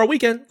 it's All-Star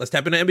Weekend. Let's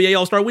tap into NBA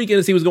All-Star Weekend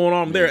and see what's going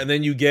on there. And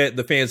then you get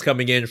the fans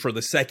coming in for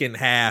the second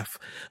half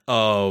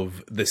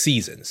of the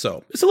season.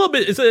 So it's a little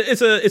bit,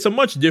 it's a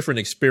much different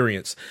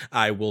experience,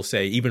 I will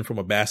say, even from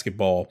a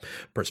basketball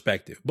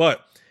perspective.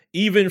 But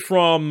even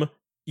from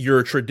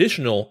your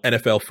traditional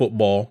NFL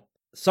football,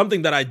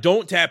 something that I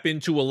don't tap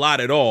into a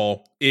lot at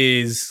all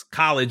is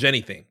college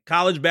anything.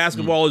 College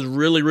basketball is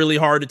really, really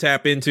hard to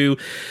tap into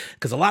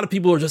because a lot of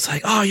people are just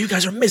like, oh, you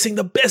guys are missing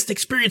the best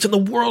experience in the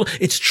world.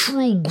 It's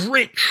true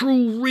grit,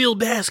 true real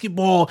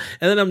basketball.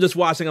 And then I'm just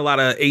watching a lot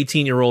of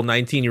 18-year-old,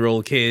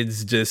 19-year-old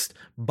kids just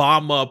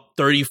bomb up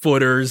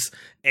 30-footers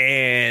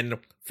and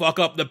fuck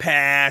up the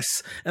pass.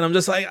 And I'm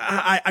just like,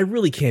 I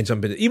really can't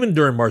jump into it. Even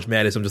during March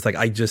Madness, I'm just like,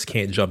 I just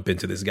can't jump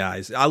into this,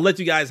 guys. I'll let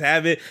you guys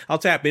have it. I'll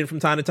tap in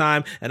from time to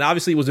time. And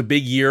obviously it was a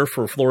big year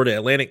for Florida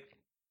Atlantic.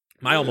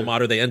 My alma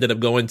mater, they ended up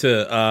going to,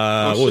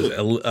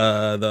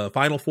 the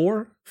Final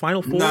Four?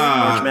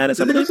 March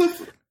Madness, I believe. They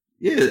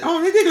did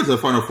go to the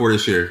Final Four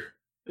this year.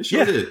 They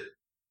sure did.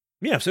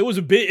 Yeah, so it was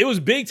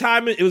big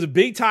time. It was a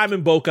big time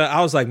in Boca.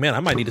 I was like, man,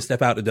 I might need to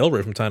step out to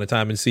Delray from time to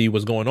time and see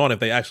what's going on if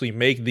they actually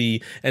make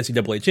the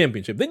NCAA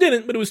championship. They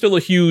didn't, but it was still a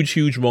huge,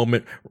 huge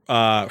moment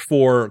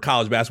for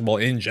college basketball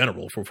in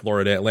general for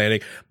Florida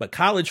Atlantic. But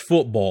college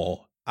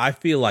football, I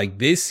feel like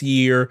this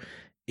year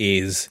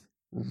is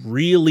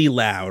really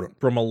loud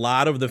from a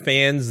lot of the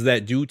fans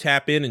that do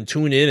tap in and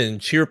tune in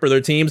and cheer for their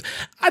teams.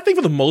 I think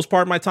for the most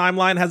part, my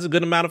timeline has a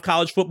good amount of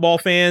college football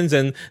fans,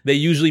 and they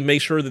usually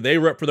make sure that they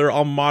rep for their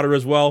alma mater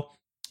as well.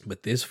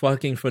 But this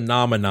fucking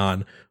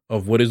phenomenon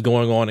of what is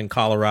going on in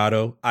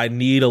Colorado, I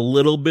need a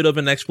little bit of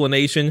an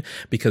explanation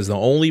because the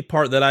only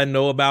part that I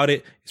know about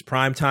it is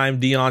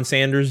primetime Deion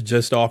Sanders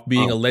just off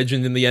being a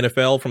legend in the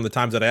NFL from the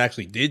times that I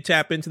actually did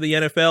tap into the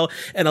NFL,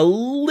 and a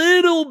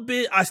little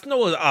bit, I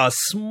know a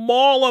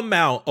small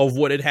amount of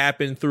what had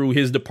happened through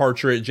his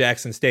departure at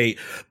Jackson State.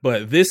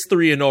 But this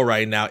 3-0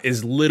 right now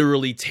is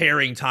literally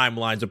tearing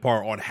timelines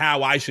apart on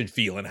how I should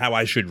feel and how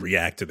I should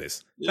react to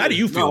this. How do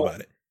you feel about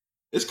it?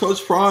 It's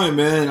Coach Prime,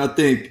 man. I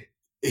think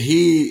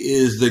he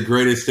is the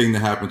greatest thing to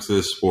happen to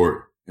this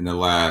sport in the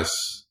last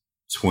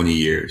 20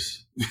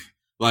 years.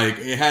 Like,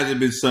 it hasn't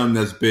been something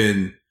that's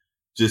been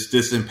just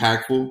this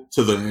impactful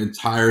to the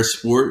entire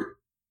sport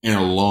in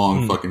a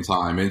long fucking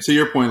time. And to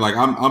your point, like,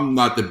 I'm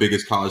not the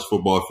biggest college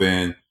football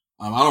fan.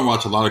 I don't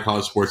watch a lot of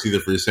college sports either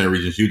for the same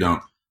reasons you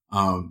don't.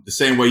 The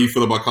same way you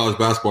feel about college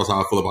basketball is how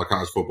I feel about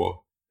college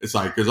football. It's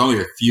like there's only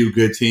a few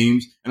good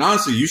teams. And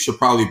honestly, you should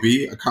probably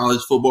be a college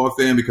football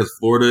fan because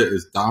Florida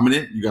is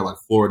dominant. You got like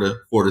Florida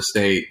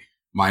State,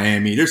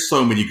 Miami. There's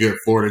so many good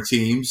Florida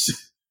teams.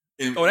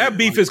 That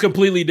beef is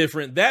completely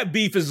different. That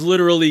beef is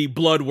literally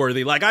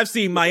bloodworthy. Like, I've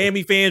seen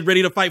Miami fans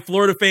ready to fight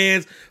Florida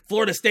fans,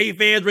 Florida State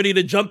fans ready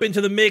to jump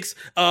into the mix,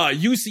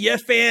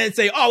 UCF fans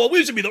say, oh, well,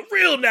 we should be the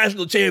real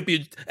national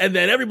champions. And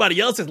then everybody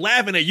else is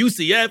laughing at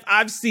UCF.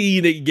 I've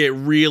seen it get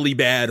really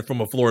bad from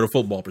a Florida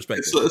football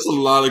perspective. It's a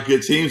lot of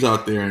good teams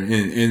out there.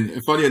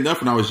 And funny enough,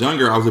 when I was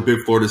younger, I was a big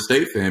Florida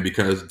State fan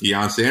because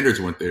Deion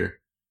Sanders went there.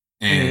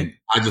 And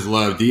I just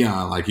loved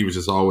Deion. Like, he was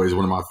just always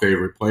one of my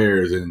favorite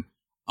players. And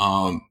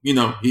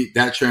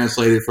that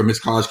translated from his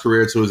college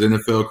career to his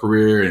NFL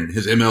career and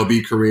his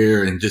MLB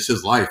career and just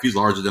his life. He's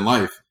larger than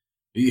life.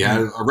 He had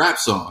a rap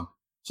song.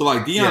 So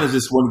like Deion is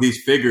just one of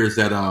these figures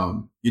that,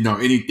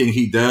 anything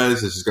he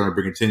does is just going to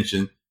bring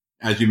attention.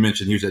 As you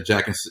mentioned, he was at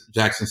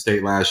Jackson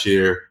State last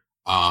year.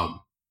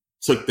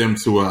 took them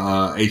to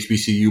a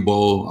HBCU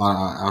bowl.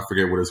 I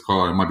forget what it's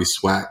called. It might be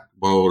SWAC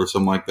bowl or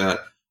something like that.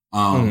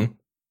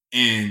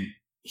 And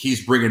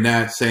he's bringing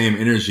that same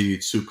energy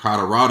to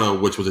Colorado,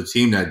 which was a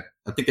team that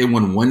I think they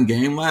won one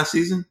game last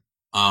season.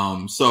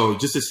 So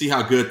just to see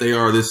how good they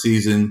are this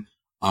season,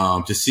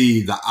 to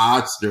see the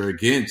odds they're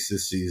against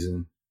this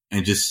season,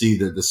 and just see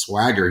the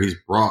swagger he's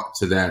brought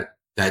to that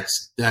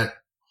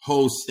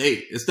whole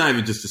state. It's not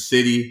even just the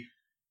city.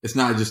 It's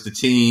not just the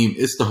team.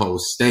 It's the whole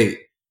state.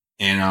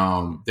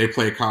 And they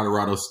play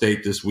Colorado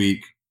State this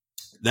week.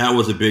 That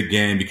was a big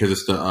game because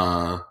it's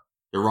the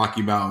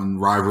Rocky Mountain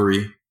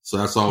rivalry. So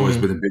that's always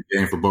been a big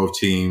game for both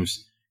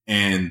teams.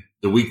 And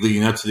the week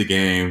leading up to the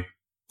game,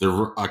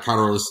 the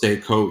Colorado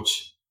State coach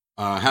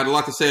had a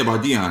lot to say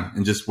about Deion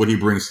and just what he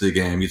brings to the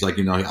game. He's like,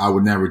 I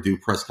would never do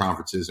press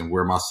conferences and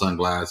wear my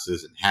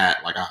sunglasses and hat.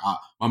 Like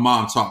my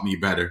mom taught me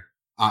better.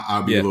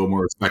 I'll be a little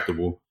more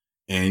respectable.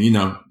 And,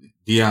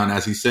 Deion,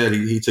 as he said,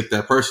 he took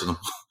that personal.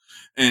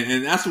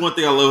 and that's the one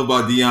thing I love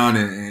about Deion,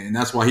 and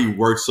that's why he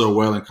works so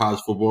well in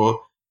college football.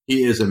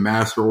 He is a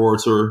master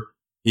orator.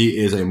 He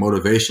is a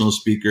motivational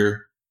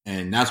speaker.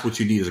 And that's what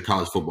you need as a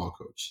college football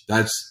coach.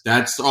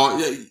 That's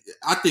all.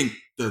 I think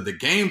the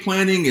game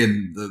planning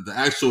and the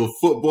actual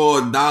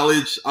football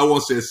knowledge, I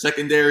won't say it's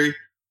secondary,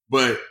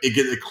 but it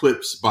gets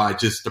eclipsed by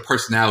just the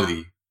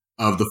personality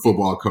of the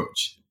football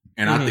coach.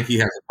 And I think he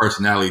has a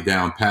personality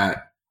down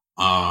pat.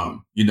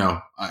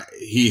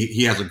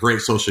 He has a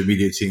great social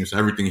media team. So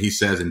everything he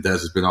says and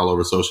does has been all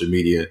over social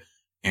media.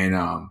 And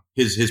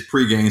his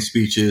pregame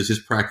speeches, his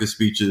practice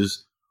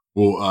speeches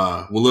will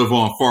live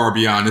on far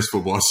beyond this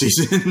football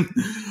season.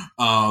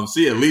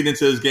 Leading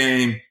into his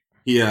game,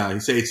 he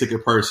said he took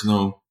it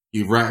personal.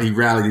 He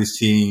rallied his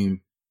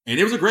team, and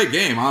it was a great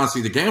game.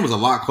 Honestly, the game was a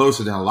lot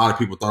closer than a lot of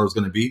people thought it was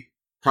going to be.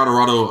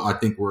 Colorado, I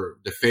think, were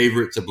the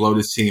favorite to blow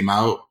this team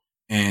out,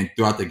 and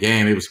throughout the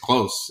game, it was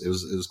close. It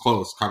was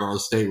close. Colorado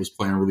State was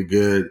playing really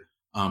good,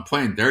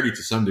 playing dirty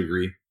to some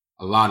degree.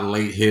 A lot of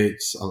late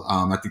hits.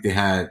 I think they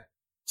had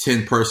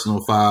 10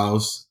 personal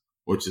fouls,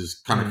 which is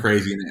kind of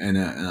crazy in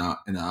a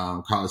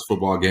college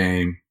football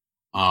game.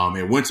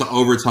 It went to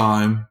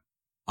overtime.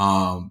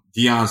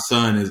 Deion's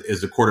son is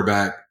the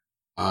quarterback.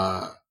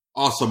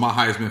 Also, my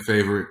Heisman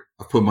favorite.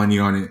 I put money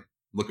on it.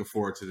 Looking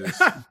forward to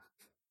this.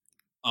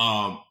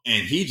 And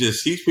he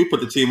put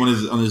the team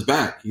on his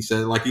back. He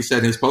said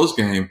in his post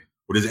game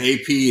with his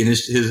AP and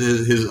his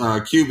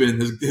Cuban,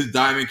 his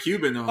diamond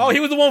Cuban on. Oh, he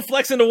was the one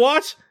flexing to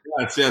watch?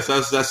 Yes.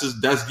 That's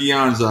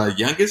Deion's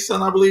youngest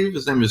son, I believe.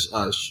 His name is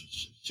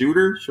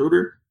Shooter.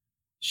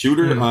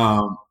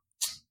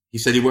 He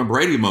said he went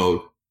Brady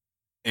mode.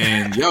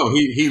 And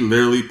he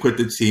literally put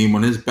the team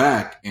on his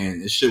back,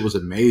 and this shit was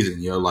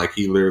amazing. Like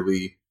he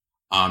literally,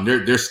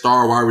 their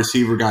star wide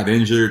receiver got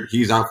injured.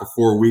 He's out for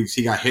 4 weeks.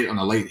 He got hit on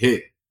a late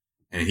hit,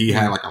 and he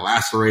had like a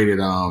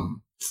lacerated. I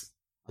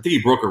think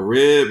he broke a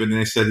rib, and then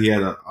they said he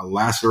had a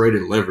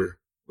lacerated liver,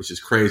 which is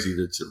crazy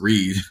to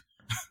read.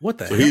 What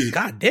the hell?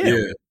 God damn.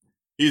 Yeah,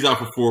 he's out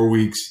for 4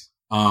 weeks.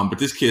 But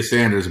this kid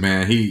Sanders,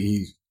 man,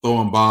 he's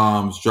throwing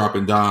bombs,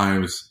 dropping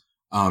dimes.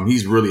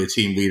 He's really a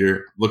team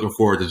leader. Looking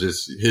forward to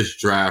just his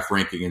draft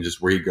ranking and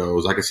just where he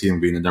goes. I can see him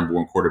being the number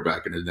one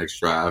quarterback in the next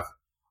draft.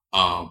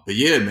 But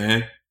yeah,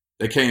 man,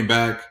 they came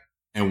back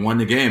and won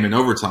the game in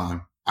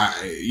overtime.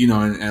 In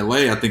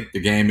LA, I think the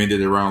game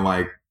ended around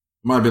might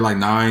have been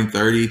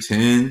 9:30,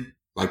 10.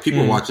 Like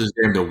people watch this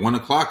game till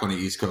 1:00 on the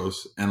East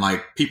Coast, and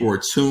people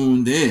were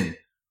tuned in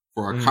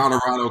for a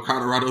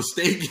Colorado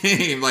State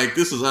game. Like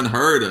this is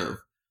unheard of.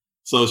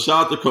 So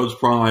shout out to Coach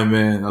Prime,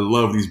 man. I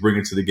love what he's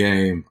bringing to the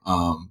game.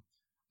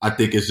 I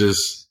think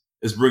it's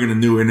bringing a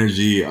new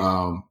energy,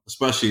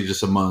 especially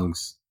just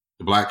amongst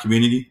the Black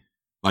community.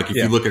 Like if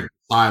you look at the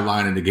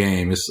sideline in the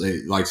game, it's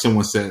like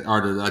someone said,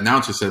 or the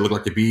announcer said, it looked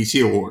like the BET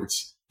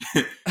Awards.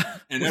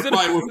 And that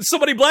probably was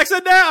somebody Black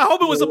said that. I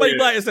hope it was somebody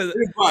Black that said that.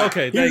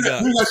 Okay, thank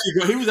God.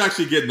 He was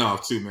actually getting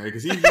off too, man,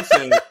 because he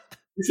said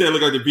it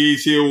looked like the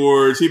BET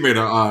Awards. He made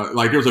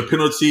there was a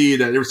penalty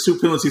there was 2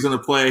 penalties on the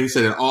play. He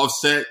said an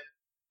offset.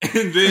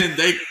 And then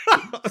they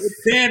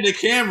panned the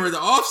camera, the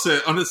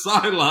offset on the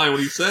sideline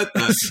when he said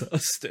that. That's so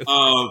stupid.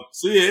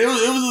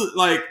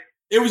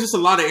 It was just a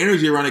lot of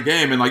energy around the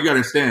game. And you gotta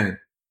understand,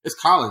 it's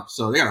college.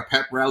 So they got a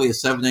pep rally at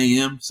 7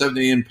 a.m. 7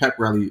 a.m. pep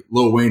rally.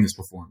 Lil Wayne is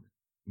performing.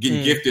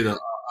 Getting gifted a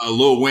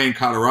Lil Wayne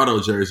Colorado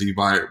jersey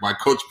by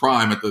Coach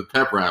Prime at the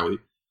pep rally.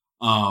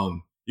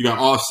 You got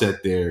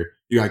Offset there.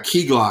 You got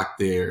Key Glock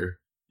there.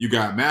 You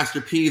got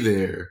Master P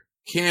there.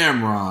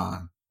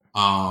 Cameron.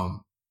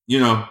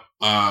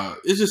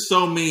 It's just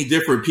so many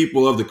different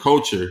people of the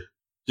culture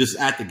just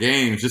at the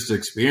games just to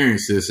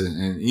experience this.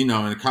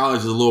 And college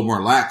is a little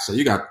more lax. So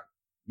you got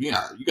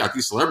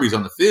these celebrities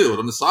on the field,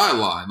 on the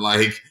sideline.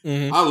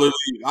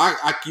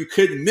 You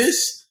couldn't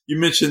miss. You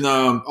mentioned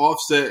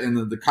Offset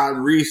and the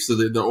Cotton Reefs, so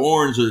the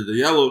orange or the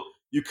yellow.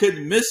 You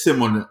couldn't miss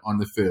him on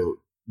the field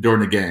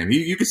during the game.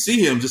 You could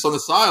see him just on the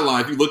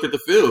sideline if you looked at the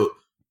field.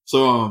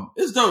 So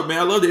it's dope, man.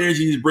 I love the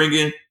energy he's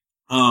bringing.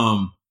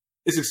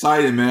 It's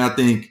exciting, man. I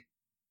think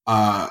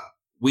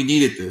we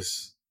needed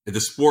this.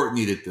 the sport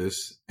needed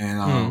this. And,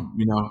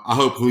 I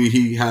hopefully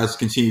he has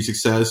continued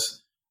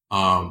success.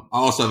 I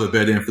also have a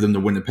bet in for them to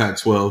win the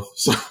Pac-12.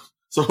 So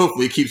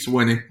hopefully he keeps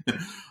winning.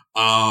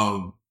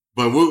 But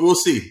we'll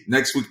see.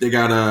 Next week they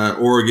got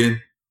Oregon.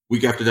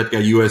 Week after that they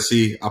got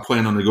USC. I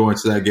plan on going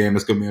to that game.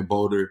 It's going to be in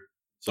Boulder.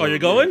 So, you're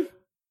going?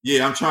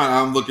 Yeah, I'm trying.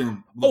 I'm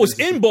looking. It's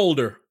in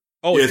Boulder.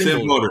 Oh, yeah, it's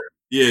in Boulder.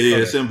 Yeah,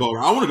 okay. It's in Boulder.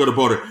 I want to go to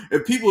Boulder.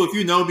 If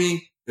you know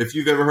me, if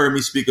you've ever heard me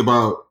speak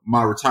about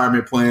my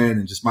retirement plan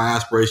and just my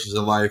aspirations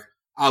in life,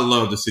 I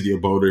love the city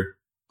of Boulder.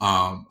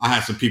 I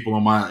had some people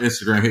on my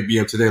Instagram hit me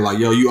up today like,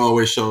 yo, you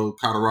always show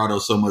Colorado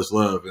so much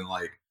love. And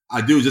like,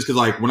 I do just because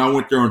like when I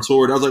went there on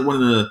tour, that was like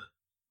when I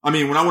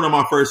went on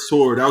my first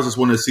tour, that was just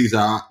one of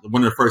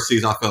the first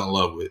seasons I fell in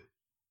love with.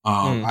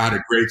 I had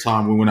a great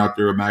time. We went out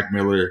there with Mac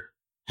Miller.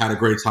 Had a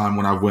great time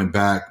when I went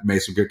back, made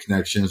some good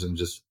connections and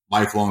just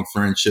lifelong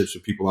friendships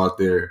with people out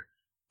there.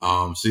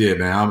 So yeah,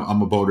 man,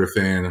 I'm a Boulder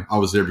fan. I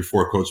was there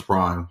before Coach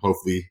Prime.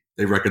 Hopefully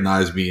they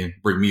recognize me and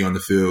bring me on the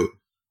field.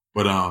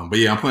 But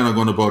yeah, I'm planning on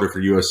going to Boulder for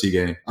the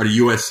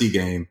USC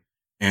game.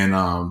 And,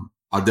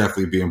 I'll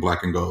definitely be in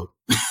black and gold.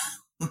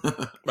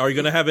 Are you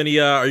going to have any,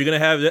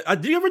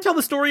 do you ever tell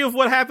the story of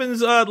what happens,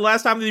 the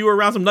last time that you were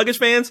around some Nuggets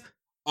fans?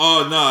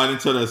 Oh, no, I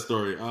didn't tell that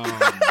story.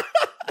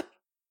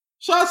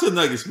 Shout out to the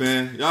Nuggets,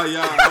 man. Y'all,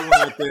 I went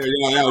out there.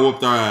 Y'all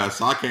whooped our ass.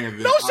 So I can't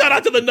even. Shout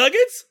out to the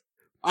Nuggets.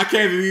 I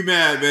can't even be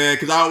mad, man,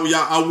 because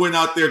I went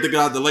out there thinking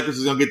the Lakers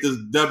was gonna get this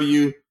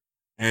W,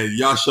 and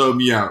y'all showed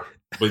me out.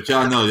 But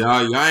y'all know,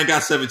 y'all ain't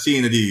got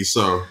 17 of these,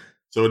 so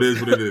it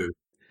is what it is.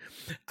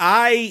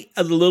 I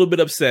am a little bit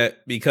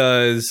upset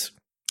because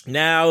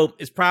now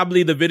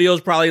the video's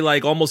probably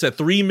like almost at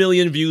 3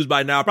 million views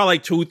by now, probably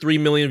like 2-3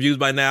 million views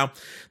by now.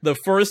 The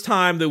first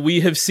time that we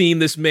have seen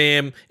this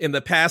man in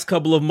the past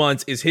couple of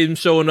months is him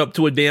showing up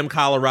to a damn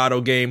Colorado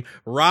game.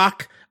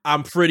 Rock,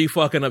 I'm pretty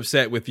fucking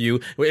upset with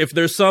you. If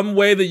there's some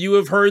way that you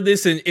have heard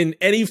this in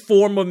any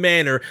form of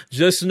manner,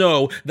 just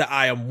know that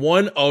I am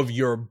one of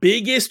your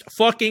biggest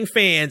fucking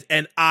fans,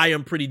 and I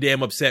am pretty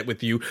damn upset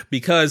with you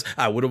because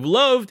I would have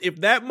loved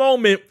if that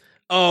moment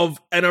of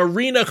an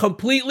arena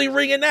completely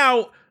ringing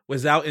out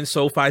was out in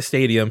SoFi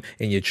Stadium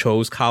and you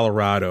chose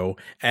Colorado.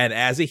 And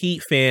as a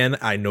Heat fan,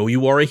 I know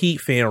you are a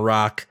Heat fan,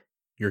 Rock.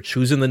 You're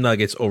choosing the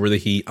Nuggets over the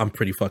Heat. I'm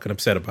pretty fucking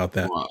upset about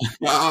that.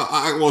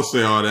 I won't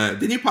say all that.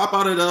 Didn't you pop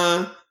out at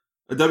a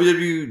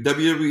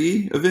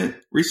WWE event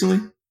recently?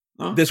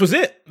 No? This was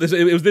it.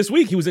 It was this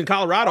week. He was in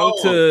Colorado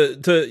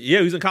he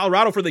was in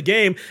Colorado for the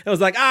game. It was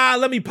like,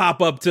 let me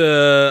pop up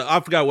to, I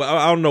forgot what,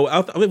 I don't know.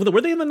 Were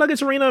they in the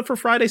Nuggets arena for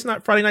Friday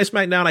Night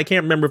SmackDown? I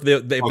can't remember if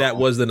that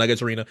was the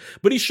Nuggets arena,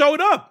 but he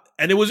showed up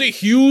and it was a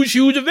huge,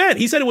 huge event.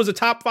 He said it was a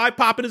top 5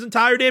 pop in his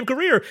entire damn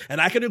career.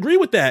 And I can agree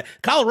with that.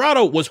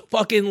 Colorado was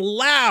fucking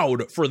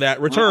loud for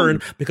that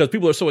return because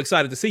people are so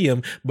excited to see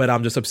him, but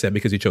I'm just upset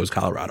because he chose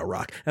Colorado,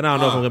 Rock. And I don't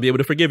know if I'm going to be able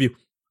to forgive you.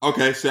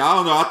 Okay, so I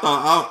don't know. I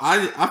thought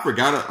I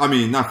forgot. I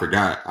mean, not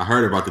forgot. I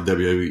heard about the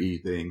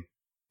WWE thing.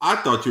 I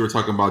thought you were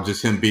talking about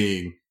just him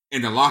being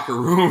in the locker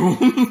room.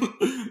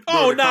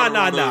 Oh,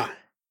 nah.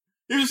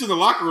 He was just in the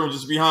locker room,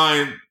 just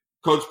behind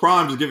Coach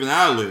Prime, just giving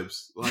ad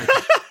libs. Like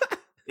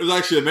it was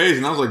actually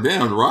amazing. I was like,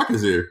 damn, The Rock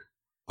is here.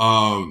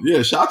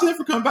 Yeah, shout out to him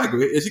for coming back.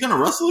 Is he gonna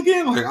wrestle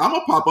again? Like, I'm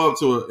gonna pop up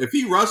to it. If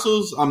he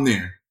wrestles, I'm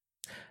there.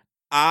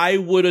 I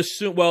would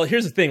assume. Well,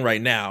 here's the thing.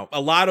 Right now,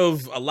 a lot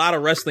of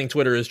wrestling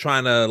Twitter is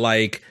trying to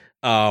like.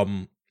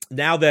 Now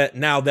that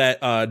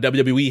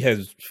WWE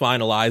has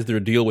finalized their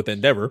deal with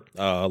Endeavor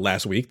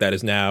last week, that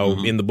is now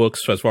in the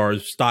books as far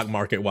as stock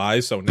market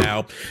wise. So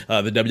now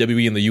the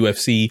WWE and the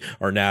UFC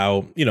are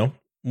now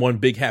one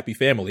big happy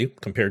family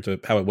compared to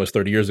how it was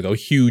 30 years ago.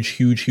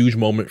 Huge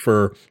moment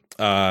for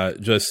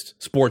just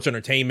sports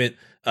entertainment,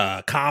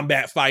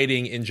 combat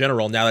fighting in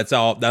general. Now that's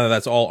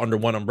all under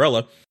one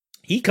umbrella.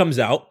 He comes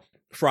out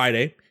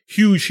Friday,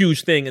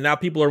 huge thing, and now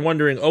people are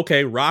wondering,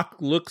 okay, Rock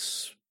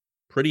looks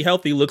pretty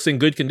healthy, looks in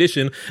good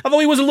condition, although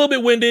he was a little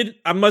bit winded.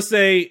 I must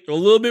say, a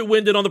little bit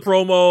winded on the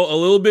promo, a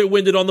little bit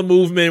winded on the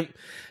movement.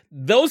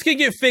 Those can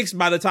get fixed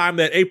by the time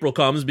that April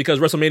comes because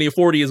WrestleMania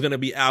 40 is going to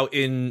be out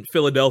in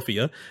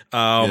Philadelphia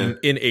in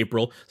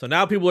April. So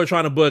now people are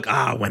trying to book,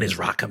 when is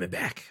Rock coming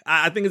back?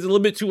 I think it's a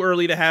little bit too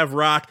early to have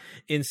Rock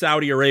in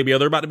Saudi Arabia.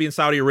 They're about to be in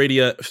Saudi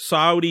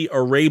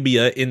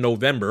Arabia in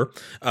November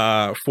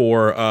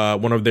for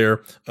one of their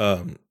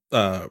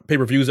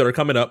pay-per-views that are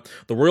coming up.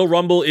 The Royal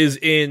Rumble is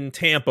in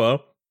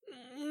Tampa.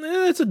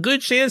 It's a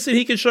good chance that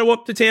he could show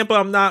up to Tampa.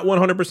 I'm not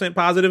 100%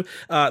 positive.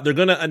 They're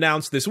going to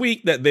announce this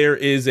week that there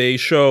is a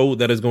show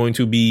that is going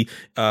to be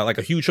like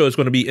a huge show that's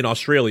going to be in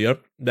Australia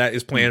that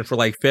is planned for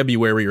like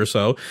February or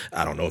so.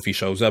 I don't know if he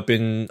shows up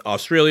in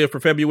Australia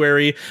for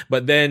February,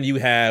 but then you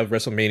have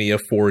WrestleMania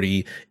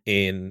 40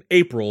 in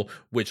April,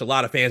 which a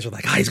lot of fans are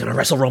like, he's going to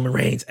wrestle Roman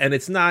Reigns. And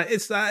it's not,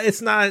 it's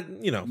a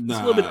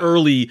little bit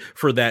early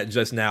for that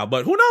just now,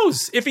 but who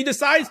knows if he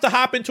decides to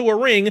hop into a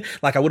ring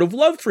like I would have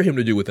loved for him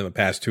to do within the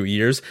past 2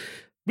 years.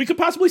 We could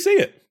possibly see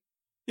it.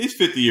 He's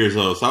 50 years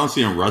old, so I don't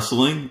see him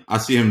wrestling. I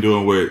see him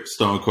doing what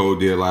Stone Cold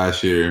did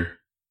last year.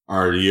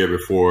 or the year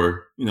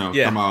before,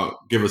 come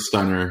out, give a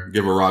stunner,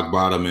 give a rock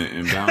bottom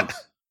and bounce.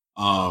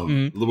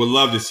 Would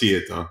love to see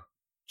it though.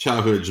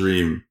 Childhood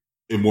dream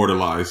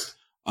immortalized.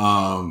 So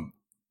I'm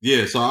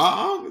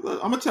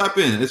gonna tap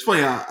in. It's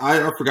funny.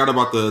 I forgot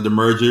about the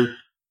merger.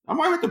 I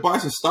might have to buy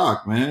some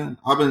stock, man.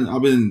 I've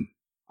been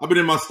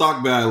in my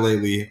stock bag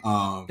lately.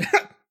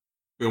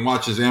 Been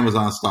watching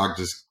Amazon stock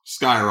just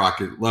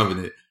skyrocket, loving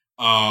it.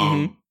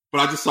 But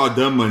I just saw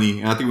Dumb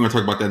Money, and I think we're gonna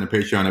talk about that in the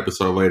Patreon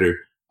episode later.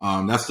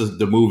 That's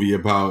the movie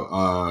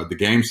about the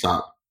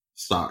GameStop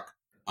stock.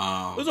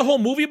 There's a whole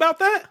movie about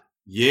that?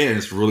 Yeah,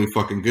 it's really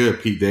fucking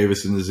good. Pete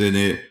Davidson is in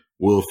it.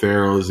 Will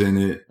Ferrell is in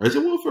it. Or is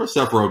it Will Ferrell?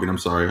 Seth Rogen, I'm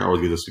sorry. I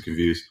always get those two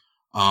confused.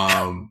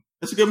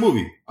 It's a good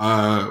movie.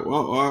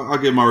 I'll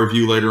give my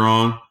review later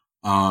on.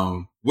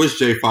 Wish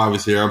J5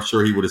 is here. I'm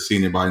sure he would have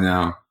seen it by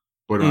now.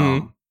 But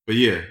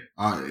yeah,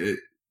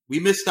 we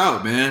missed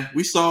out, man.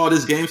 We saw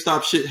this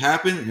GameStop shit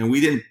happen, and we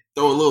didn't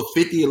throw a little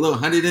 50, a little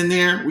 100 in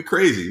there. We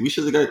crazy. We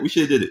should have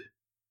did it.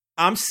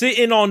 I'm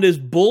sitting on this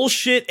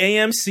bullshit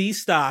AMC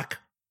stock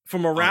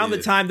from around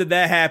the time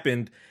that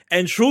happened,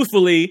 and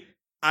truthfully,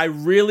 I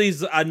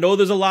know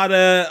there's a lot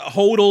of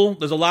hodl.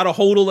 There's a lot of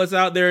hodl that's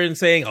out there and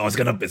saying, "Oh, it's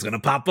gonna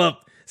pop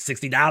up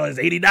 $60,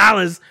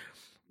 $80."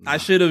 I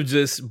should have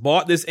just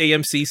bought this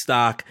AMC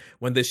stock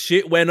when the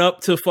shit went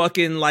up to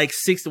fucking like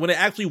 $60. When it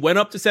actually went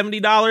up to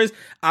 $70,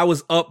 I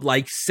was up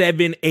like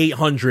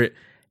 $700-800,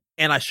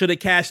 and I should have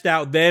cashed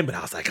out then. But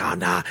I was like, "Oh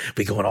nah,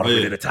 we going all the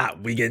way to the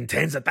top. We getting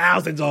tens of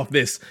thousands off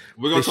this.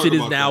 This shit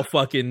is now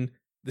fucking."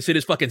 The shit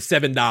is fucking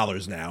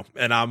 $7 now,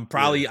 and I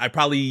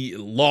probably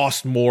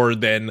lost more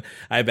than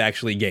I've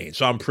actually gained,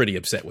 so I'm pretty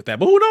upset with that.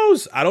 But who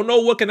knows? I don't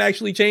know what can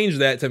actually change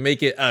that to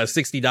make it a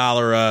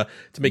 $60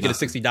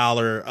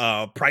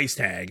 price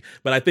tag.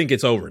 But I think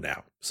it's over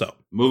now. So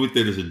movie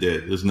theaters are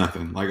dead. There's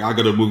nothing. Like I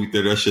go to a movie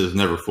theater, that shit is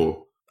never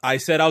full. I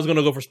said I was going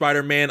to go for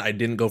Spider-Man. I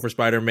didn't go for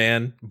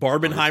Spider-Man.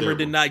 Barbenheimer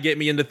did not get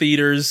me into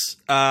theaters.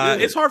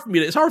 It's hard for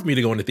me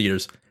to go into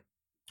theaters.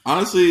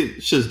 Honestly,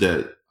 shit's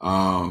dead.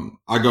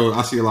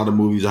 I see a lot of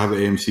movies. I have an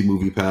AMC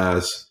movie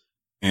pass,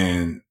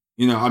 and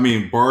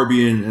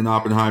Barbie and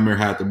Oppenheimer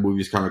had the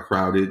movies kind of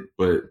crowded,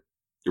 but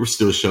there were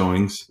still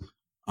showings.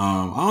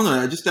 I don't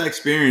know, just that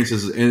experience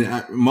is,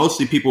 and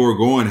mostly people were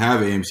going to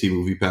have AMC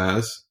movie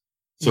pass,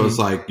 so it's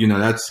like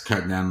that's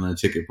cutting down on the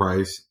ticket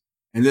price,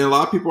 and then a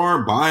lot of people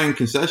aren't buying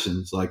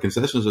concessions. Like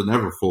concessions are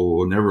never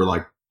full, never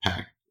like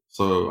packed.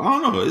 So I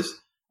don't know. I just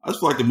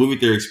feel like the movie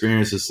theater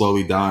experience is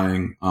slowly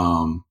dying.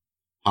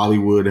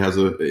 Hollywood has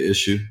an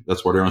issue.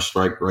 That's why they're on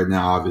strike right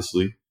now,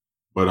 obviously.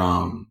 But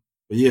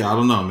yeah, I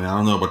don't know, man. I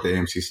don't know about the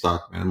AMC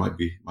stock, man. It might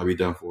be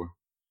done for.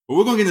 But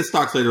we're gonna get into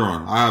stocks later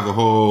on. I have a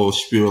whole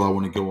spiel I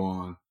want to go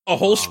on. A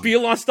whole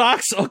spiel on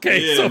stocks?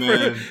 Okay. Yeah, so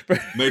man.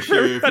 Make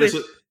sure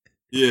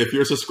if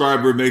you're a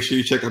subscriber, make sure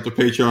you check out the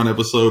Patreon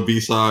episode,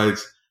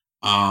 B-sides.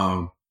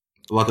 A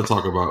lot to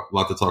talk about.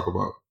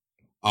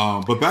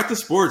 But back to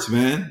sports,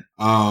 man.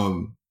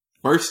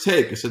 First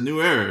take. It's a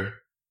new era.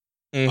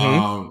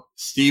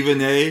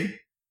 Stephen A,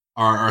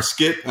 or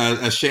Skip,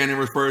 as Shannon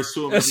refers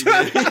to him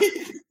every day.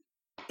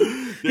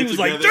 He was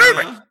like,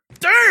 damn!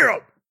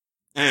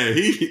 Hey,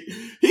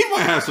 he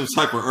might have some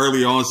type of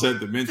early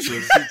onset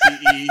dementia,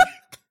 CTE.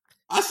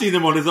 I seen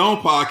him on his own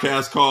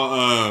podcast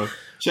called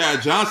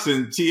Chad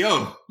Johnson,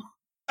 T.O.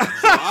 So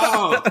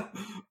I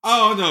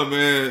don't know,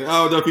 man.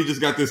 I don't know if he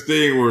just got this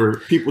thing where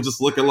people just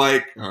look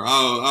alike, or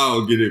I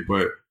don't get it,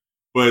 but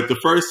the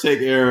first take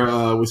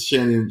era with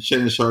Shannon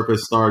Sharp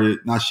has started.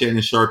 Not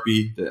Shannon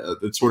Sharpie,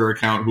 the Twitter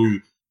account, who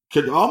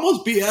could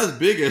almost be as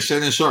big as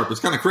Shannon Sharp. It's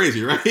kind of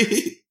crazy, right?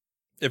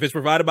 If it's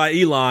provided by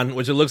Elon,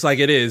 which it looks like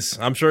it is,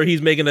 I'm sure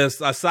he's making a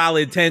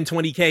solid 10,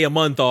 20K a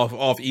month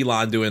off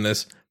Elon doing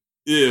this.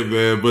 Yeah,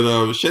 man.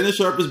 But Shannon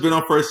Sharp has been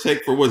on First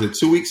Take for,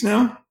 2 weeks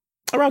now?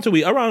 Around 2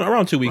 weeks.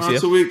 Around 2 weeks, around yeah.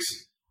 2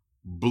 weeks.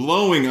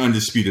 Blowing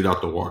Undisputed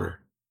out the water.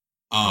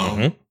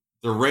 The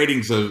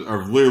ratings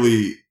are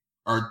literally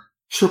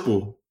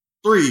triple,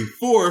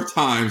 3-4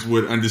 times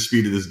what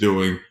Undisputed is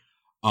doing.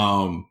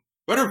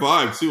 Better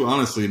vibe too,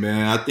 honestly,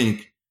 man. I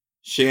think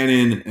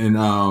Shannon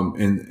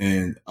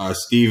and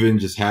Steven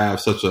just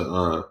have such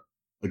a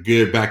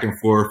good back and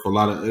forth. A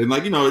lot of, and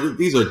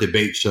these are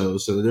debate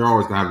shows, so they're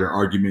always gonna have their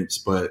arguments,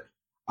 but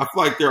I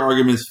feel like their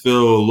arguments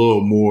feel a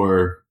little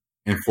more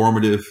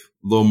informative,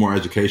 a little more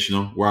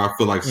educational, where I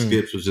feel like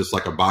Skip's was just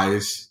like a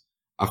bias.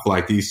 I feel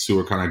like these two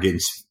are kind of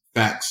getting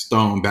facts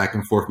thrown back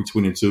and forth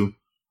between the two.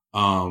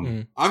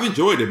 I've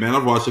enjoyed it, man.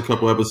 I've watched a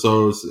couple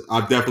episodes.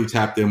 I've definitely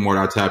tapped in more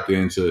than I tapped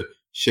into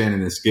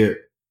Shannon and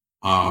Skip.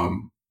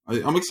 I'm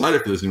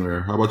excited for this new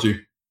era. How about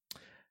you?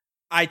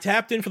 I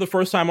tapped in for the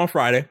first time on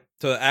Friday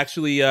to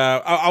actually,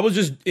 I was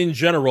just in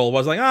general, I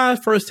was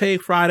like, First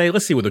Take Friday.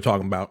 Let's see what they're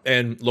talking about.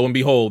 And lo and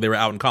behold, they were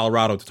out in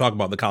Colorado to talk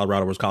about the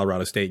Colorado versus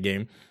Colorado State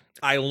game.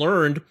 I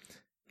learned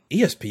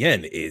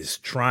ESPN is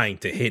trying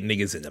to hit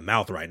niggas in the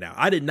mouth right now.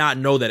 I did not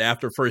know that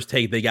after First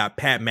Take, they got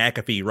Pat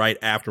McAfee right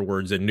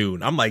afterwards at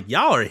noon. I'm like,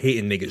 y'all are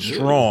hitting niggas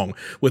strong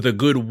with a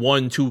good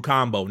 1-2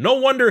 combo. No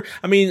wonder.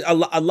 I mean, a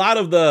lot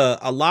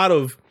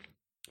of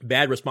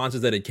bad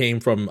responses that it came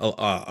from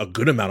a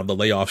good amount of the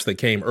layoffs that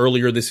came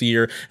earlier this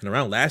year and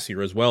around last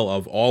year as well,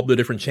 of all the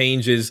different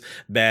changes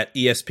that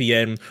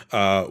ESPN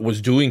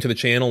was doing to the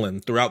channel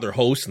and throughout their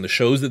hosts and the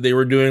shows that they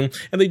were doing.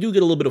 And they do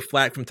get a little bit of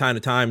flack from time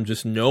to time,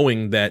 just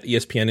knowing that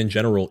ESPN in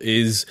general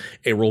is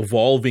a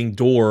revolving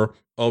door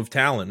of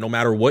talent. No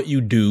matter what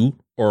you do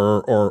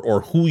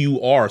or who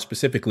you are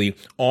specifically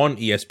on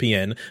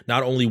ESPN,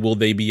 not only will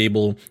they be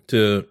able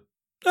to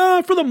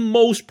for the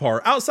most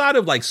part, outside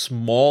of like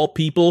small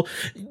people,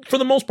 for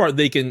the most part,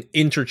 they can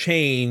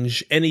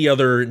interchange any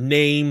other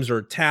names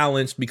or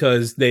talents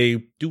because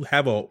they do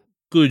have a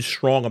good,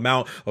 strong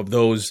amount of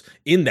those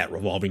in that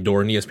revolving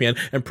door in ESPN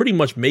and pretty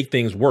much make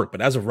things work.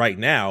 But as of right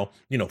now,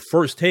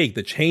 First Take,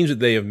 the change that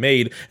they have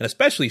made, and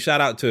especially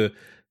shout out to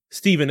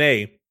Stephen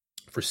A.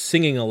 for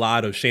singing a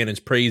lot of Shannon's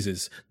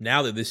praises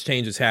now that this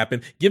change has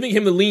happened, giving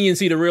him the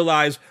leniency to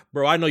realize,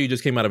 bro, I know you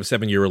just came out of a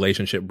 7-year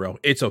relationship, bro.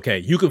 It's okay.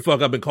 You can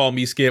fuck up and call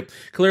me Skip.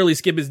 Clearly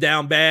Skip is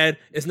down bad.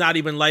 It's not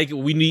even like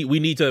we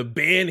need to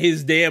ban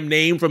his damn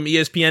name from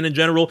ESPN in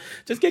general.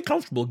 Just get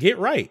comfortable. Get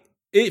right.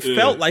 It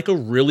felt like a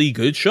really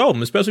good show,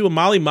 especially with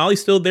Molly.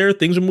 Molly's still there.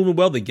 Things are moving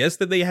well. The guests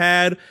that they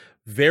had,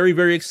 very,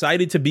 very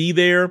excited to be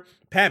there.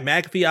 Pat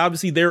McAfee,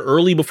 obviously there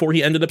early before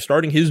he ended up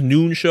starting his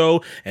noon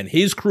show and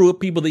his crew of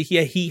people that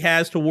he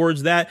has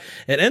towards that.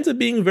 It ends up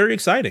being very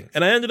exciting.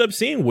 And I ended up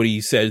seeing what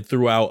he said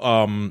throughout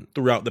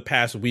the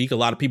past week. A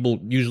lot of people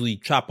usually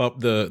chop up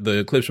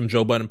the clips from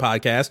Joe Budden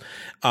podcast.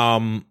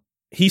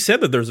 He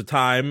said that there's a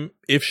time,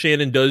 if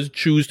Shannon does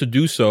choose to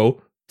do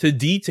so, to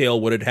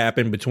detail what had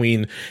happened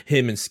between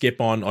him and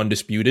Skip on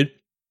Undisputed,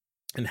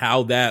 and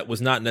how that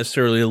was not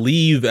necessarily a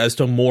leave as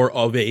to more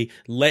of a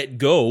let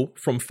go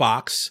from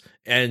Fox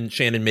and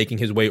Shannon making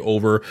his way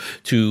over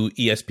to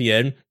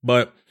ESPN.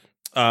 But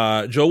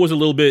Joe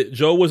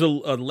was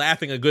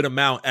laughing a good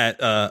amount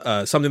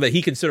at something that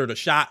he considered a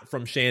shot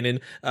from Shannon,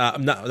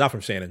 not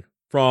from Shannon,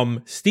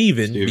 from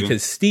Steven,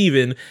 because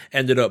Steven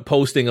ended up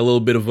posting a little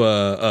bit of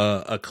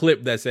a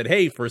clip that said,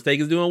 hey, First Take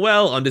is doing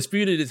well.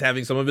 Undisputed is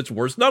having some of its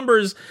worst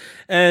numbers.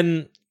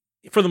 And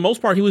for the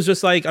most part, he was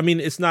just like, I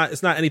mean, it's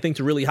not anything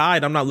to really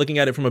hide. I'm not looking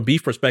at it from a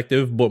beef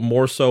perspective, but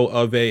more so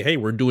of a, hey,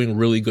 we're doing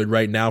really good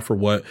right now for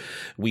what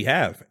we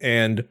have.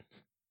 And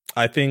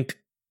I think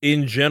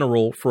in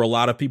general, for a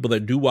lot of people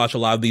that do watch a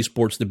lot of these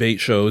sports debate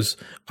shows,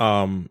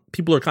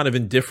 people are kind of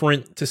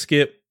indifferent to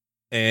Skip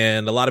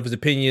and a lot of his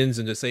opinions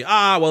and just say,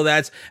 well,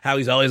 that's how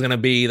he's always going to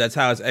be. That's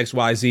how it's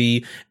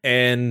XYZ.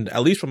 And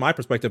at least from my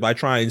perspective, I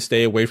try and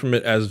stay away from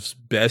it as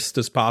best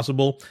as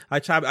possible. I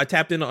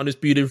tapped into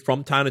Undisputed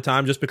from time to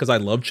time just because I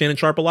love Shannon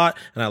Sharp a lot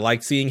and I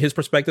liked seeing his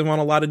perspective on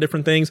a lot of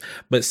different things.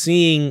 But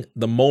seeing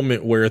the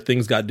moment where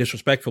things got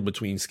disrespectful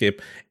between Skip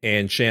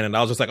and Shannon,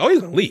 I was just like, oh, he's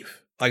going to leave.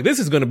 Like, this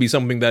is going to be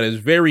something that is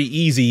very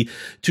easy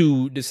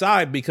to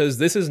decide, because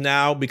this is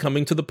now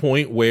becoming to the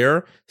point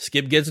where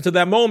Skip gets into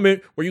that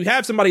moment where you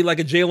have somebody like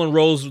a Jalen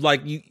Rose, like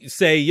you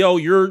say, yo,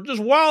 you're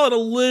just wilding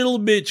a little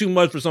bit too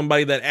much for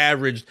somebody that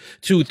averaged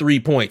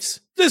 2-3 points.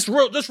 Just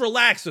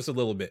relax just a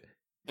little bit.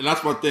 And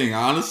that's my thing.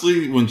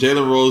 Honestly, when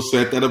Jalen Rose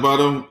said that about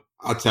him,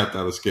 I tapped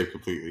out of Skip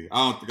completely.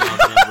 I don't think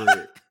I've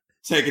ever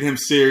taken him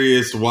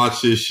serious,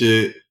 watched his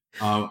shit.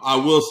 I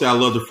will say I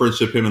love the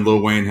friendship him and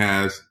Lil Wayne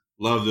has.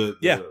 Love the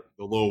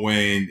Lil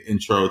Wayne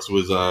intro to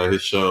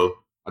his show.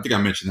 I think I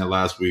mentioned that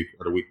last week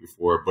or the week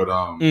before. But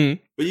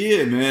but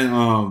yeah, man,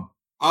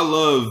 I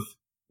love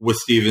what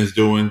Steven's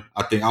doing.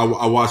 I think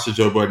I watched the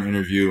Joe Budden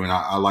interview and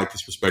I like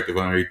his perspective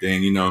on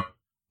everything.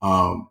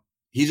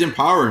 He's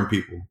empowering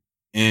people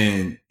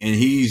and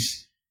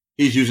he's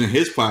using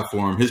his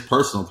platform, his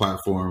personal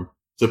platform,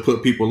 to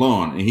put people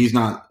on, and he's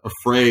not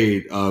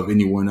afraid of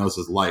anyone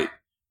else's light.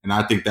 And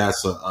I think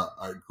that's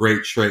a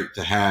great trait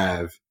to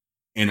have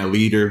in a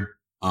leader.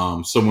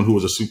 Someone who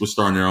is a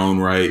superstar in their own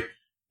right,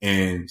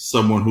 and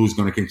someone who's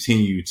going to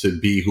continue to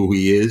be who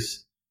he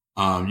is.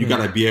 You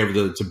got to be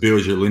able to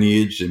build your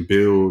lineage and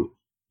build,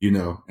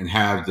 and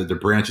have the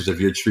branches of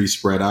your tree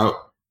spread out.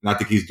 And I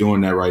think he's doing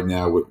that right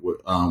now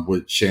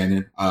with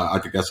Shannon. I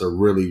think that's a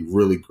really,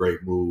 really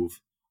great move.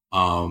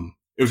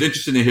 It was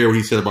interesting to hear what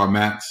he said about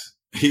Max.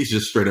 He's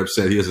just straight up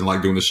said he doesn't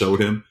like doing the show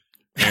with him.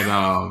 And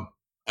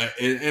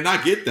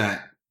I get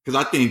that, because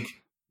I think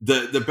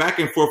the back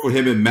and forth with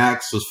him and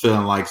Max was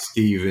feeling like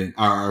Steven,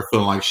 or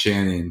feeling like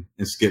Shannon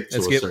and Skip to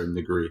a certain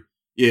degree.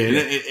 Yeah, and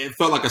it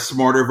felt like a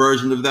smarter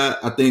version of that.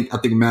 I think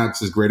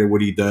Max is great at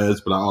what he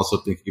does, but I also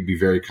think he can be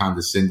very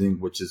condescending,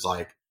 which is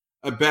like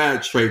a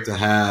bad trait to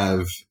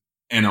have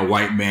in a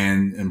white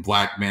man and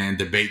black man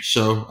debate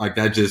show. Like,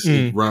 that just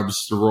rubs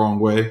the wrong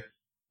way.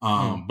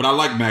 But I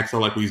like Max. I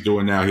like what he's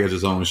doing now. He has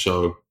his own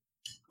show.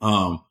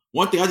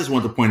 One thing I just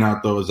wanted to point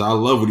out, though, is I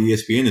love what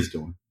ESPN is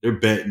doing. They're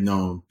betting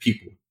on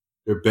people.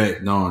 They're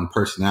betting on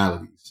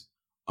personalities.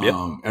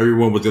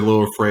 Everyone was a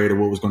little afraid of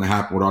what was going to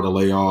happen with all the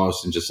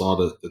layoffs and just all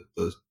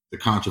the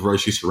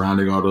controversy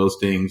surrounding all those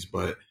things.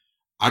 But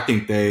I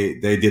think they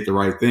did the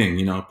right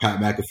thing. Pat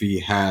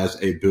McAfee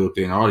has a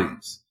built-in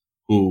audience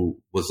who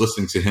was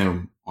listening to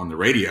him on the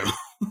radio.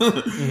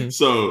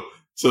 So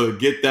to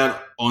get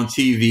that on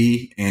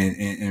TV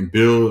and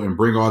build and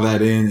bring all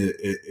that in,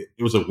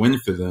 it was a win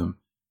for them.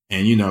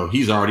 And,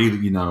 he's already,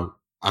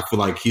 I feel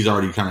like he's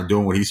already kind of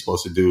doing what he's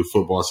supposed to do.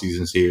 Football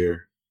season's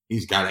here.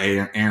 He's got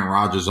Aaron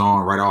Rodgers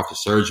on right off the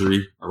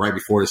surgery or right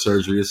before the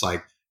surgery. It's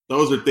like,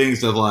 those are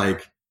things that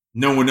like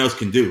no one else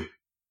can do.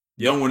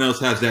 No one else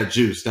has that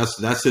juice.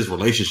 That's his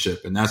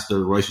relationship, and that's the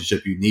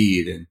relationship you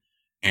need.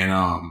 And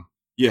I'm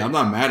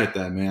not mad at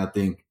that, man. I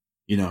think,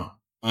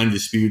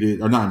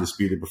 undisputed or not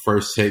undisputed, but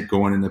First Take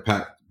going into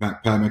Pat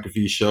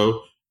McAfee's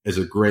show is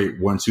a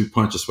great 1-2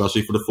 punch,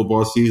 especially for the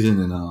football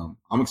season. And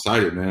I'm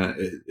excited, man.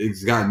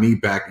 It's got me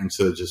back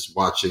into just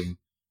watching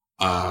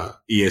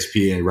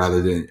ESPN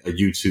rather than a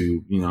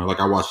YouTube. Like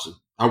I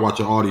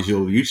watch all these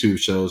little YouTube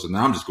shows, and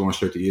now I'm just going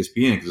straight to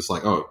ESPN because it's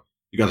like, oh,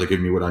 you guys are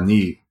giving me what I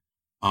need.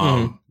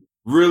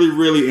 Really,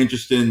 really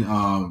interesting.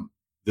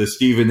 The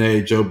Stephen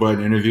A. Joe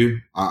Budden interview.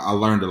 I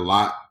learned a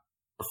lot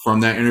from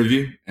that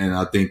interview, and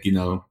I think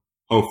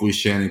hopefully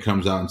Shannon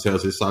comes out and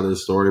tells his side of the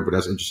story. But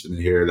that's interesting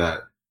to hear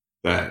that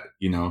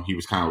he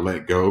was kind of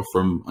let go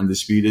from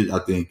Undisputed. I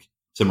think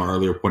to my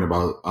earlier point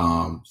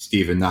about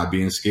Stephen not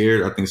being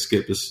scared, I think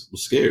Skip was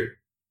scared.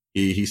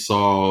 He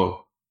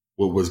saw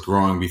what was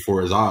growing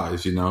before his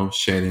eyes.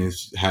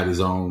 Shannon's had his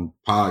own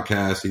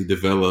podcast he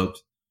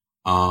developed.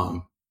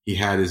 He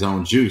had his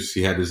own juice.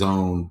 He had his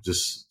own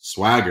just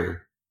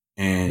swagger.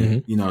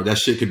 And, that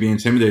shit could be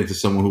intimidating to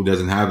someone who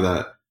doesn't have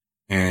that.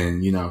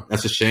 And,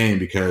 that's a shame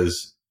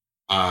because,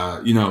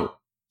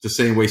 the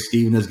same way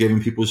Steven has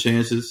given people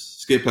chances,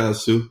 Skip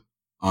has too.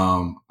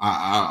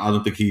 I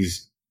don't think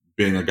he's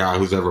been a guy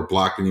who's ever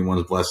blocked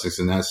anyone's blessings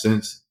in that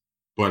sense.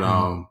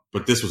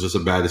 But this was just a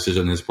bad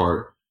decision on his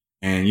part.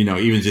 And,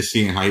 even just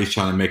seeing how he's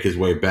trying to make his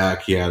way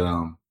back, he had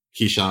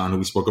Keyshawn, who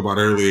we spoke about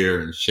earlier,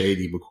 and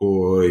Shady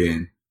McCoy,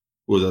 and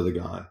who was the other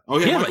guy? Oh,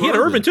 he had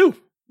Urban too.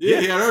 Yeah,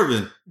 he had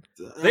Urban.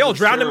 They all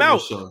drowned him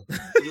out.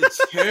 It was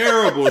a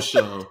terrible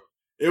show.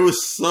 It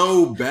was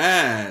so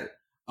bad.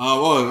 I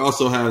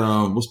also had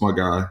what's my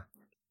guy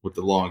with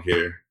the long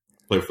hair?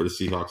 Played for the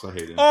Seahawks. I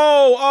hate him.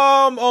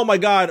 Oh my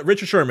God,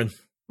 Richard Sherman.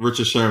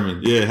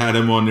 Yeah, had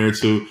him on there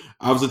too.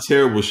 It was a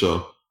terrible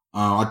show.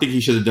 I think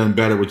he should have done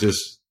better with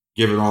just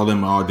giving all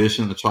them an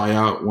audition, a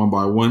tryout one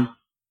by one.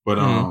 But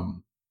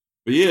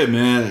yeah,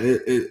 man,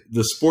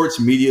 the sports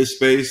media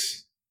space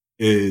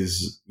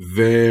is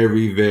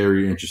very,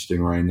 very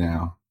interesting right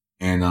now,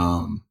 and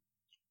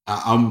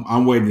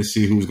I'm waiting to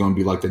see who's going to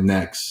be like the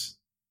next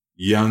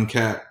young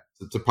cat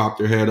to pop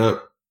their head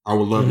up. I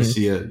would love to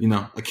see a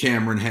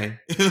Cameron Hay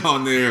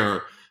on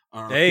there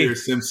or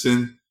Pierce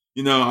Simpson.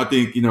 I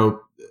think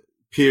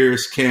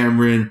Pierce,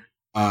 Cameron,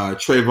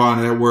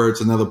 Trayvon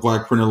Edwards, another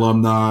BlkPrint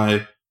alumni.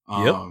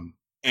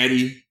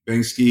 Eddie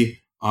Bansky,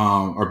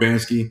 or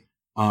Bansky.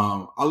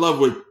 I love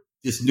what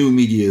this new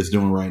media is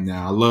doing right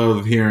now. I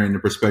love hearing the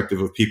perspective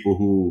of people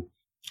who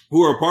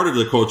are part of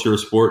the culture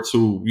of sports,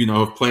 who,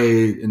 have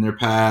played in their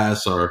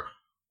past or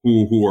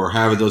who are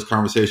having those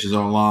conversations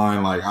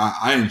online. Like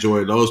I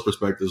enjoy those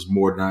perspectives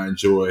more than I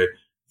enjoy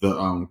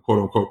the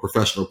quote unquote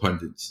professional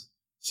pundits.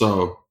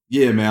 So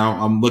yeah,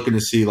 man, I'm looking to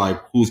see like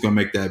who's going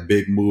to make that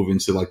big move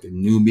into like the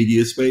new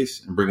media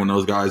space and bring one of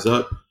those guys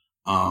up.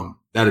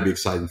 That'd be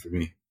exciting for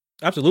me.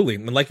 Absolutely.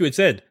 And like you had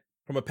said,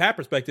 from a Pat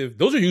perspective,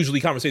 those are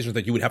usually conversations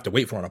that you would have to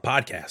wait for on a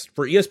podcast.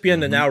 For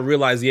ESPN to now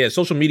realize,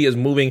 social media is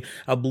moving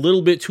a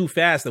little bit too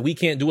fast, that we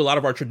can't do a lot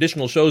of our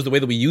traditional shows the way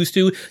that we used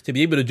to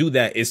be able to do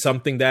that is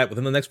something that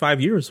within the next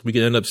 5 years, we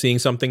could end up seeing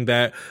something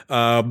that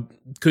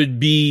could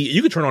be,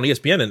 you could turn on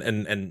ESPN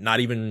and not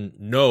even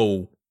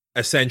know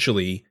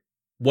essentially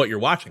what you're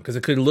watching, because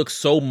it could look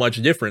so much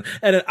different.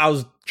 And I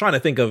was trying to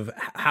think of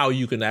how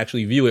you can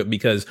actually view it,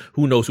 because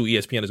who knows who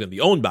ESPN is going to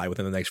be owned by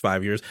within the next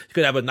 5 years. You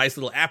could have a nice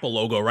little Apple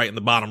logo right in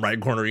the bottom right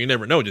corner. You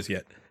never know just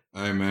yet.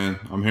 Hey, man,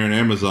 I'm hearing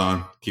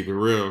Amazon. Keep it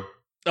real.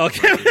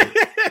 Okay.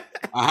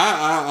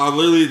 I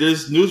literally,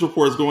 there's news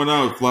reports going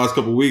out the last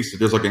couple of weeks that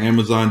there's like an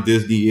Amazon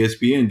Disney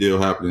ESPN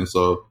deal happening.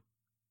 So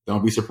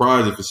don't be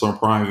surprised if it's on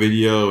Prime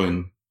Video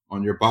and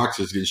on your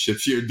boxes getting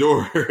shipped to your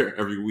door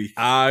every week.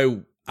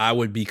 I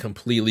would be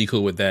completely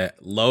cool with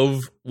that.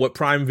 Love what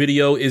Prime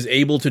Video is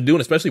able to do,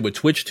 and especially with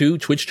Twitch 2.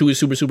 Twitch 2 is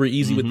super, super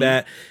easy with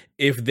that.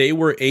 If they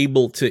were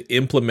able to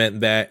implement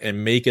that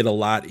and make it a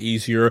lot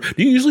easier.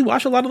 Do you usually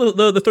watch a lot of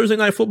the Thursday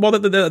Night Football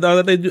that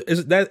they do?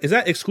 Is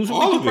that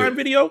exclusively through Prime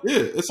Video? Yeah,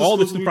 it's all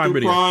of it's through Prime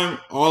Video.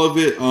 All of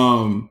it.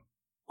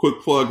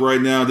 Quick plug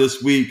right now.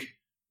 This week,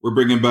 we're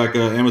bringing back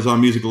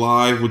Amazon Music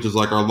Live, which is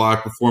like our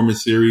live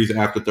performance series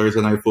after Thursday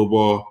Night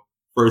Football.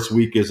 First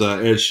week is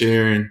Ed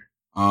Sheeran.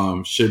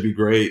 Should be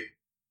great.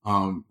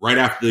 Right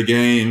after the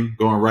game,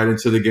 going right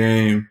into the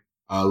game.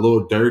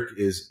 Lil Durk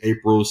is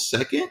April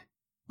 2nd.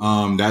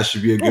 That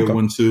should be a good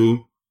one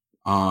too.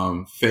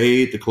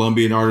 Fade, the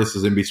Colombian artist,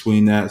 is in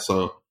between that.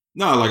 So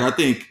no, like I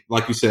think,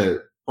 like you said,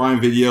 Prime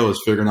Video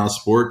is figuring out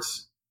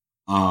sports,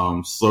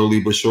 slowly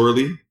but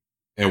surely.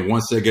 And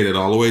once they get it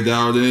all the way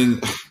dialed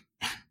in,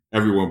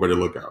 everyone better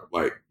look out.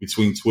 Like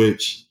between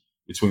Twitch,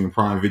 between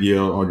Prime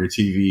Video on your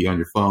TV, on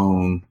your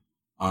phone,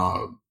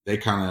 they're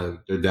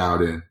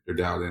dialed in. They're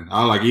dialed in.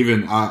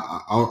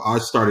 I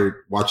started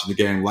watching the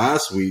game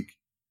last week,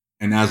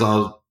 and as I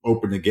was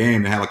opening the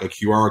game, they had like a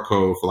QR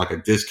code for like a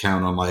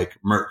discount on like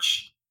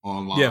merch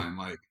online. Yeah.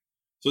 Like,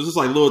 so it's just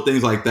like little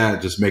things like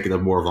that just make it a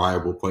more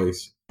viable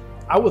place.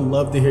 I would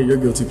love to hear your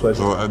guilty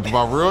pleasure.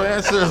 My real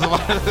answer is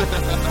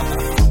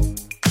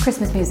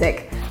Christmas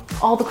music.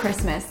 All the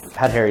Christmas.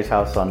 Pat Harry's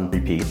House on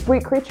repeat.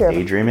 Sweet Creature.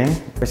 Daydreaming.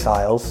 Harry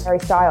Styles.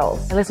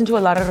 I listen to a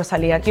lot of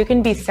Rosalia. You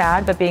can be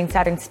sad, but being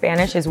sad in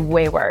Spanish is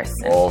way worse.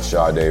 All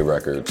Sade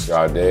records.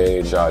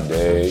 Sade.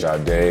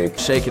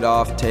 Shake It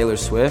Off, Taylor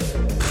Swift.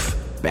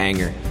 Pff,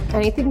 banger.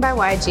 Anything by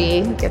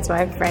YG gets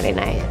my Friday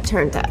night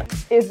turned up.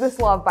 Is This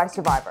Love by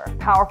Survivor.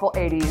 Powerful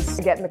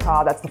 80s. Get in the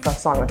car. That's the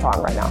first song that's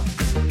on right now.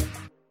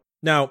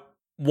 Now,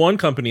 one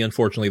company,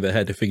 unfortunately, that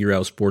had to figure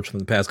out sports for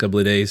the past couple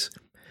of days,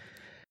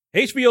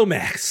 HBO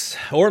Max,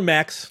 or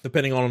Max,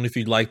 depending on if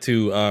you'd like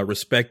to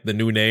respect the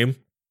new name,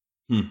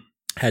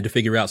 had to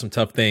figure out some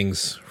tough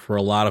things for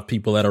a lot of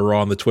people that are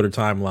on the Twitter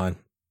timeline.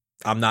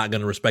 I'm not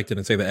going to respect it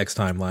and say the X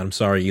timeline. I'm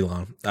sorry,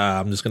 Elon.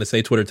 I'm just going to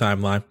say Twitter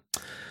timeline.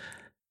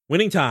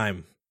 Winning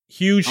Time,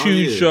 huge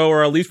show,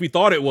 or at least we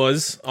thought it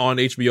was, on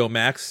HBO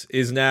Max,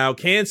 is now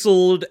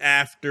canceled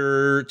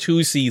after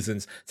 2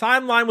 seasons.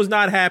 Timeline was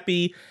not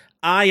happy.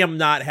 I am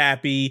not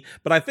happy,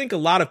 but I think a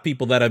lot of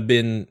people that have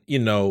been,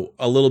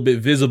 a little bit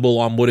visible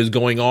on what is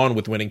going on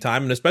with Winning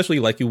Time, and especially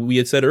like we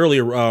had said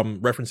earlier,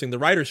 referencing the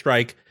writer's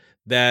strike,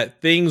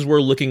 that things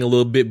were looking a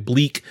little bit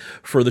bleak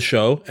for the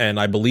show. And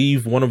I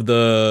believe one of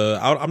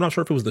I'm not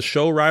sure if it was the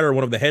show writer or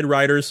one of the head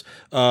writers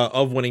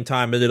of Winning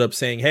Time ended up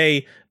saying,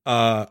 hey,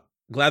 glad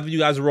that you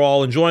guys are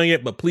all enjoying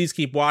it, but please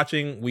keep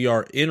watching. We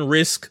are in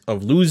risk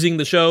of losing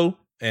the show,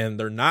 and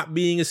there not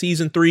being a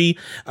season 3.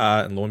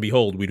 And lo and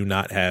behold, we do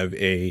not have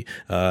a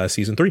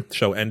season 3. The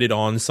show ended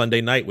on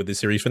Sunday night with the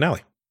series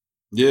finale.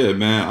 Yeah,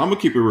 man, I'm going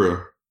to keep it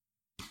real.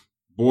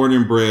 Born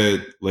and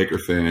bred Laker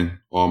fan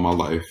all my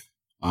life.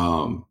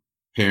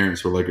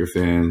 Parents were Laker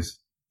fans.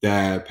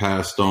 Dad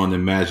passed on the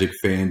Magic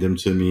fandom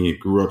to me.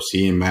 Grew up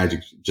seeing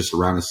Magic just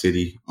around the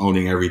city,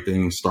 owning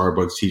everything,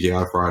 Starbucks,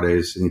 TGI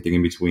Fridays, anything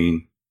in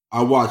between.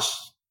 I watched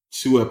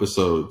 2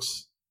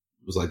 episodes.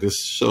 It was like,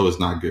 this show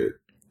is not good.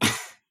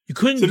 You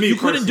couldn't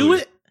do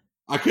it?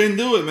 I couldn't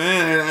do it,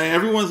 man. And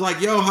everyone's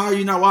like, yo, how are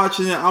you not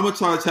watching it? I'm going to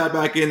try to tap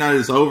back in now that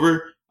it's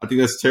over. I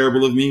think that's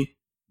terrible of me.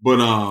 But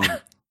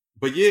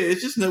yeah,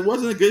 it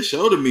wasn't a good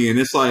show to me. And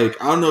it's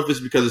like, I don't know if it's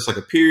because it's like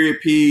a period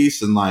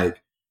piece and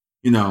like,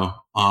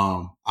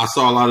 I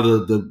saw a lot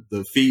of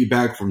the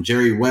feedback from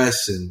Jerry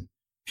West and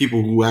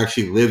people who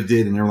actually lived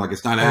it. And they were like,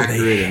 it's not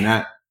accurate. And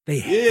that, they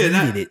hated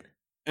it.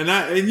 And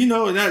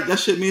that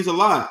shit means a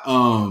lot.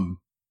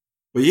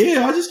 But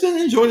yeah, I just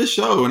didn't enjoy the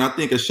show. And I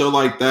think a show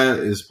like that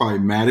is probably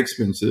mad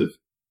expensive.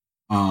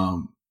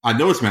 I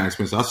know it's mad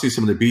expensive. I've seen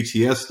some of the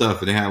BTS stuff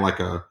and they had like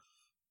a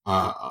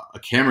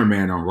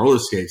cameraman on roller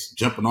skates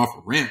jumping off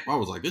a ramp. I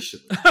was like, this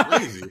shit looks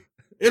crazy.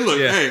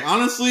 Hey,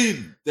 honestly,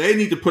 they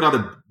need to put out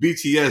a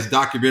BTS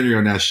documentary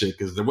on that shit.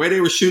 Cause the way they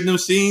were shooting them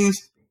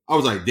scenes, I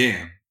was like,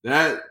 damn,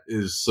 that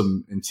is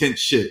some intense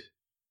shit.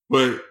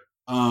 But,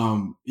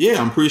 yeah,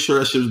 I'm pretty sure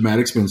that shit was mad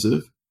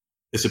expensive.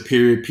 It's a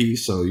period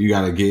piece, so you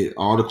got to get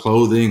all the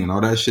clothing and all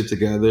that shit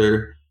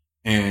together.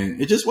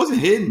 And it just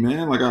wasn't hidden,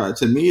 man. Like,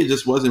 to me, it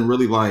just wasn't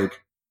really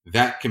like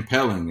that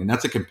compelling. And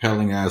that's a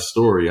compelling ass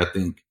story. I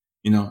think,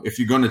 if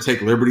you're going to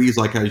take liberties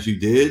like as you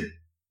did,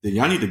 then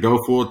y'all need to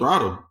go full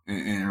throttle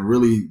and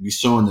really be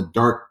showing the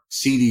dark,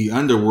 seedy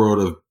underworld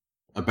of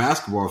a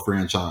basketball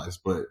franchise.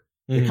 But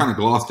they kind of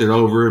glossed it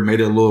over, made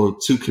it a little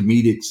too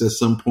comedic at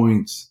some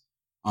points,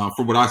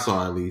 for what I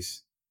saw at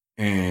least.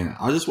 And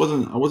I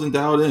wasn't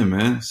dialed in,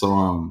 man.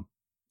 So,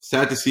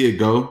 sad to see it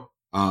go.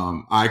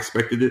 I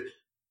expected it,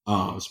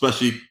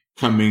 especially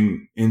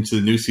coming into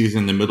the new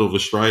season in the middle of a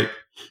strike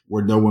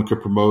where no one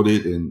could promote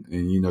it. And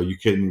you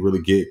couldn't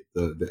really get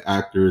the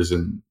actors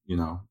and,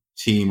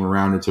 team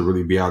around it to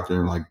really be out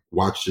there and like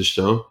watch this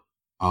show.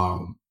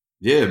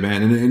 Yeah,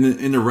 man.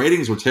 And the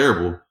ratings were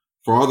terrible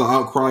for all the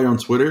outcry on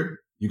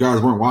Twitter. You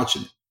guys weren't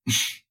watching it.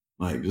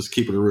 Like, just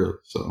keep it real.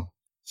 So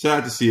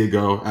sad to see it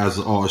go, as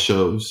all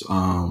shows.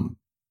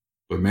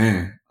 But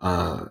man,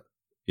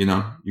 you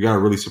got to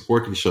really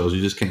support these shows.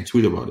 You just can't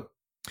tweet about it.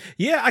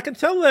 Yeah, I can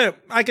tell that.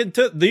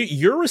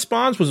 Your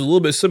response was a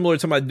little bit similar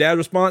to my dad's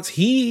response.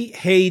 He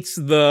hates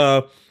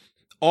the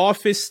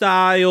Office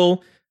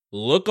style,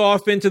 look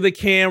off into the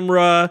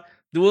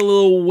do a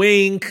little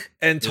wink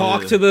and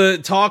talk to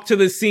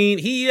the scene.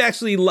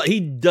 He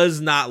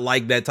does not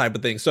like that type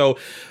of thing. So,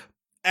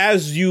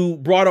 as you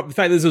brought up the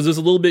fact that this was just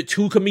a little bit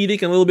too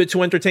comedic and a little bit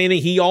too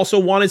entertaining, he also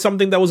wanted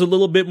something that was a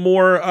little bit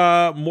more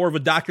of a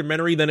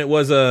documentary than it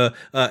was a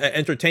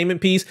entertainment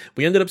piece.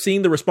 We ended up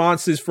seeing the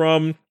responses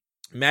from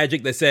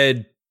Magic that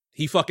said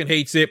he fucking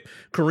hates it.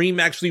 Kareem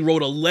actually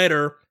wrote a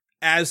letter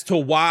as to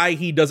why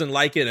he doesn't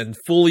like it and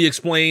fully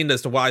explained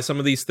as to why some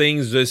of these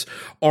things just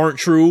aren't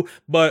true.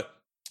 But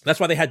that's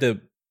why they had to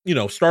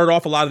start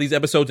off a lot of these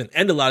episodes and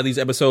end a lot of these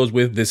episodes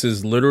with, this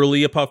is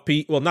literally a puff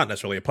piece. Well, not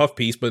necessarily a puff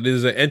piece, but it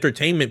is an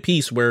entertainment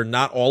piece where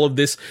not all of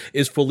this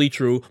is fully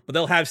true, but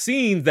they'll have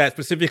scenes that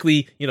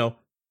specifically,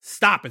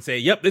 stop and say,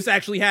 yep, this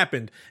actually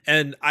happened.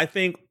 And I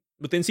think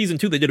within season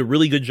 2, they did a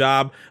really good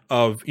job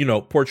of,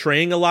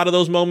 portraying a lot of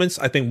those moments.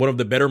 I think one of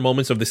the better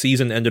moments of the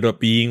season ended up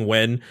being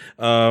when,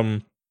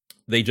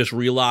 they just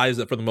realized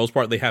that for the most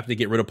part, they have to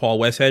get rid of Paul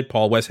Westhead.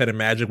 Paul Westhead and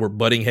Magic were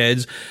butting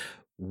heads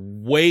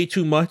way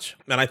too much.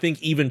 And I think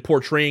even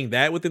portraying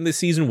that within this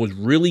season was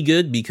really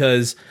good,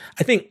 because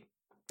I think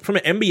from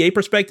an NBA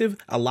perspective,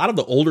 a lot of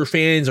the older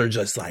fans are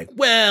just like,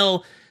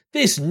 well,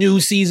 this new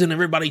season,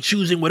 everybody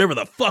choosing whatever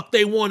the fuck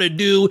they want to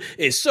do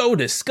is so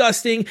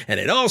disgusting.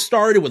 And it all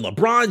started with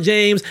LeBron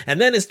James,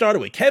 and then it started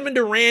with Kevin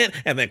Durant,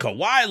 and then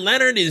Kawhi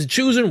Leonard is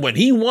choosing when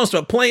he wants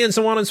to play, and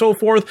so on and so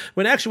forth.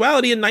 When in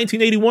actuality, in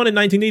 1981 and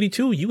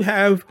 1982, you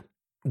have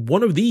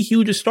one of the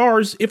hugest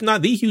stars, if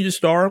not the hugest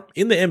star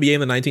in the NBA in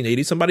the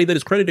 1980s, somebody that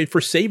is credited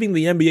for saving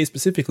the NBA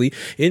specifically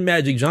in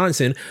Magic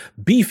Johnson,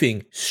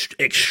 beefing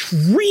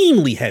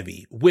extremely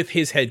heavy with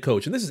his head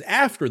coach. And this is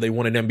after they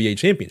won an NBA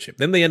championship.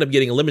 Then they end up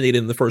getting eliminated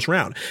in the first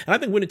round. And I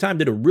think Winning Time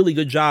did a really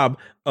good job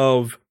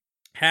of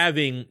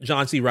having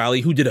John C. Reilly,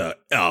 who did a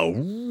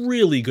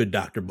really good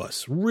Dr.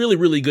 Buss, really,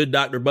 really good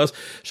Dr. Buss.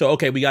 So,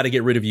 okay, we got to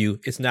get rid of you.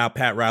 It's now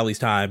Pat Riley's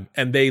time.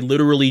 And they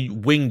literally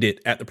winged it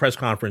at the press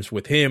conference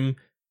with him,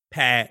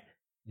 Pat,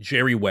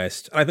 Jerry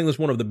West. I think that's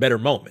one of the better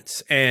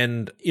moments.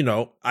 And,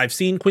 I've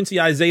seen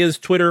Quincy Isaiah's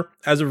Twitter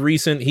as of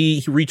recent.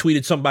 He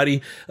retweeted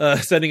somebody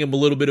sending him a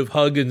little bit of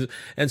hug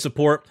and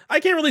support.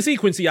 I can't really see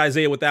Quincy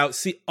Isaiah without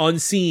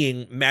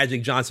unseeing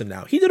Magic Johnson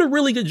now. He did a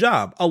really good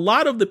job. A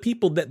lot of the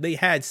people that they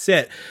had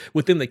set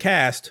within the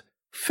cast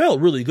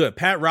felt really good.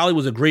 Pat Riley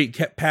was a great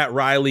Pat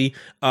Riley.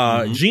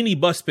 Jeannie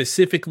Buss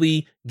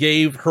specifically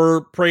gave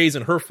her praise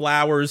and her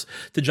flowers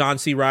to John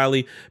C.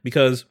 Reilly,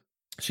 because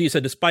she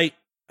said, despite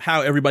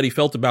how everybody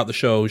felt about the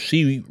show,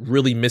 she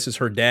really misses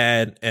her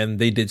dad, and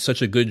they did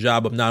such a good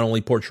job of not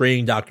only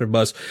portraying Dr.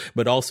 Buss,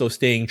 but also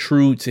staying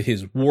true to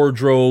his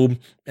wardrobe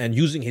and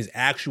using his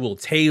actual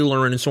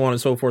tailor and so on and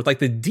so forth. Like,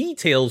 the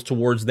details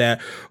towards that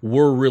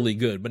were really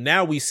good. But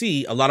now we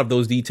see a lot of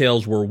those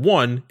details were,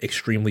 one,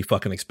 extremely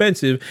fucking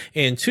expensive,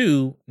 and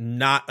two,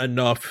 not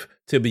enough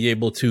to be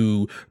able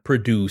to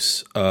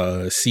produce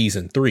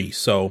season 3.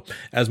 So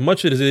as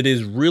much as it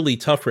is really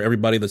tough for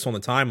everybody that's on the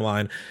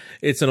timeline,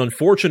 it's an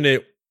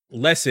unfortunate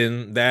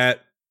lesson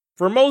that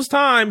for most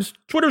times,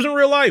 Twitter's in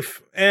real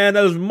life. And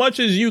as much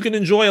as you can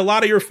enjoy a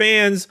lot of your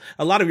fans,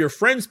 a lot of your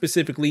friends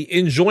specifically,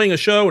 enjoying a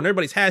show and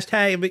everybody's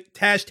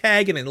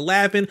hashtagging and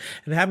laughing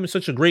and having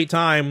such a great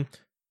time,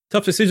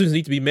 tough decisions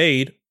need to be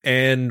made.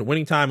 And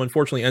Winning Time,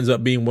 unfortunately, ends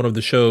up being one of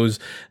the shows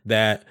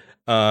that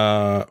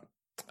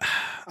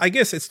I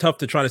guess it's tough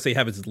to try to say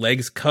have its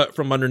legs cut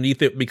from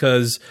underneath it,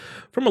 because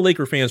from a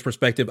Laker fan's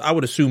perspective, I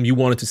would assume you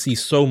wanted to see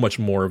so much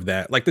more of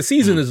that. Like, the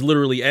season is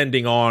literally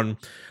ending on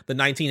the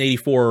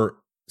 1984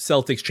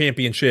 Celtics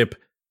championship,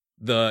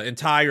 the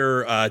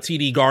entire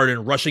TD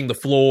Garden rushing the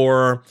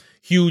floor,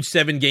 huge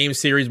 7-game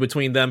series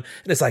between them.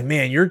 And it's like,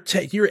 man, you're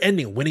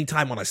ending Winning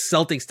Time on a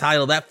Celtics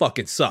title. That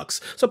fucking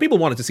sucks. So people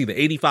wanted to see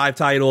the 85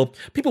 title.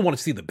 People wanted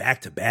to see the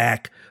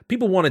back-to-back.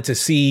 People wanted to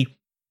see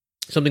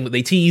something that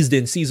they teased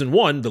in season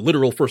 1, the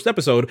literal first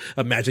episode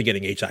of Magic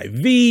getting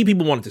HIV.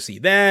 People wanted to see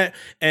that.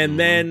 And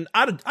then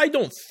I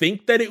don't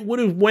think that it would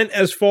have went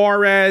as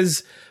far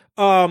as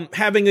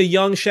having a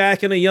young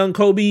Shaq and a young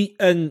Kobe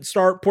and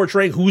start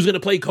portraying who's going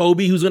to play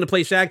Kobe, who's going to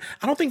play Shaq.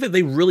 I don't think that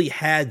they really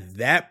had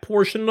that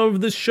portion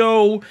of the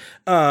show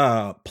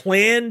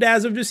planned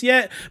as of just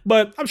yet,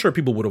 but I'm sure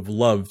people would have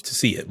loved to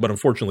see it. But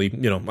unfortunately,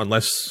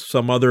 unless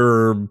some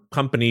other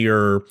company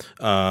or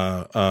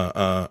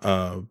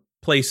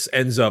place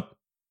ends up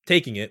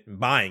taking it and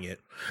buying it,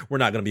 we're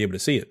not going to be able to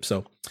see it.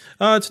 So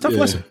it's a tough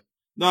lesson.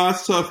 No,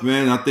 it's tough,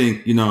 man. I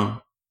think,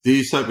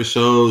 these type of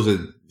shows,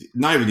 and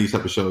not even these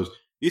type of shows,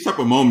 these type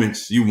of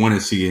moments you want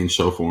to see in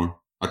show form.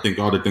 I think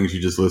all the things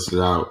you just listed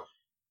out,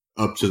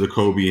 up to the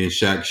Kobe and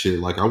Shaq shit,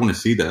 like, I want to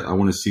see that. I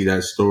want to see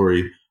that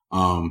story.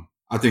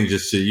 I think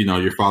just to,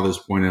 your father's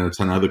point and a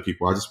ton of other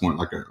people, I just want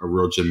like a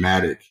real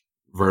dramatic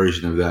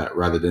version of that,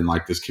 rather than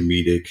like this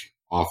comedic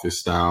Office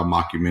style,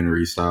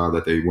 mockumentary style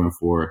that they went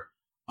for.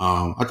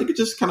 I think it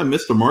just kind of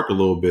missed the mark a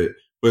little bit.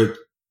 But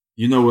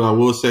what I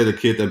will say, the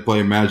kid that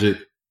played Magic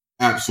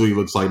absolutely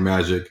looks like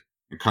Magic.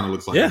 It kind of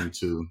looks like me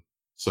too.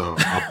 So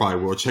I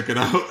probably will check it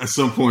out at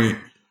some point.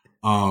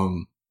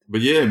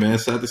 But yeah, man,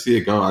 it's sad to see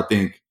it go. I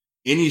think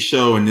any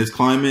show in this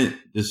climate,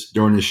 just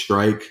during this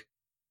strike,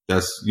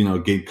 that's,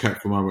 getting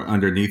cut from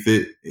underneath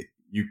it,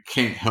 you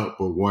can't help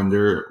but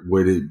wonder,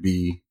 would it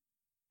be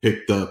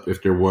picked up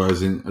if there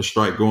wasn't a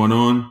strike going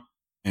on?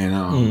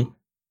 And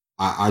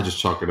I just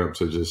chalk it up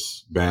to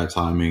just bad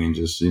timing and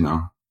just,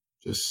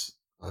 just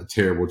a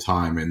terrible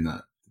time in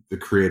the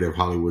creative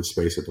Hollywood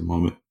space at the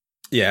moment.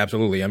 Yeah,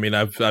 absolutely. I mean,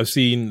 I've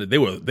seen they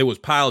was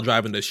pile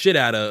driving the shit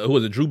out of, who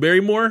was it, Drew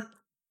Barrymore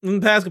in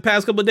the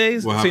past couple of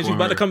days? Saying she's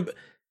about to come.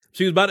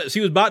 She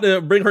was about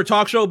to bring her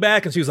talk show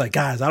back, and she was like,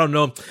 "Guys, I don't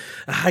know.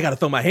 I got to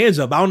throw my hands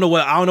up. I don't know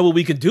what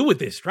we can do with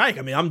this strike.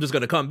 I mean, I'm just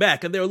gonna come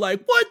back." And they were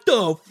like, "What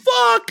the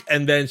fuck?"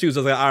 And then she was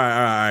just like, "All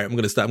right. I'm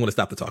gonna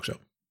stop the talk show."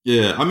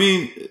 Yeah, I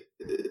mean,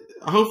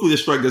 hopefully the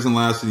strike doesn't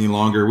last any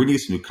longer. We need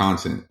some new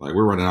content. Like,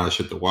 we're running out of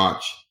shit to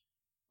watch.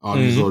 All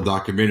these little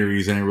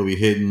documentaries ain't really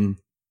hitting.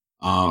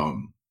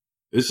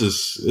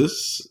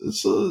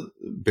 It's a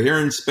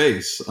barren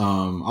space. I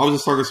was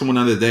just talking to someone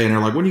the other day, and they're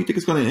like, "When do you think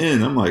it's going to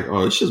end?" I'm like,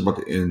 "Oh, it's just about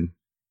to end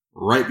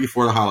right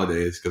before the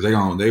holidays, because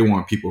they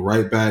want people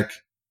right back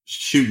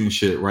shooting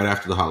shit right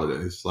after the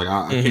holidays. Like,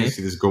 I can't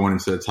see this going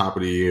into the top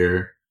of the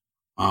year.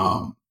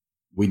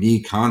 We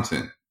need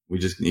content. We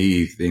just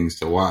need things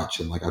to watch,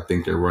 and like I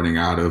think they're running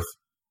out of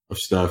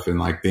stuff, and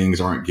like things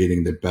aren't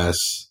getting the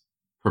best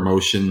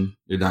promotion.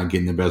 They're not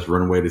getting the best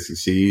runway to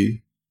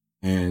succeed."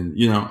 And,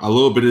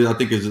 I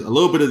think is a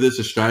little bit of this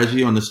is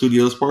strategy on the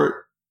studio's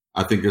part.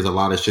 I think there's a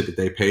lot of shit that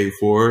they paid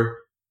for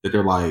that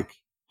they're like,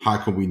 how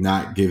can we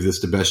not give this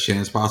the best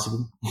chance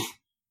possible?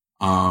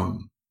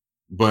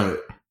 But I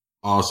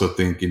also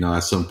think,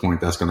 at some point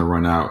that's going to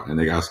run out and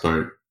they got to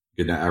start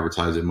getting that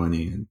advertising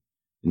money, and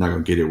you're not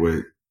going to get it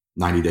with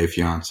 90 Day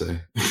Fiance.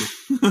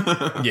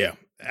 Yeah,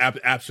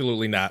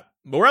 absolutely not.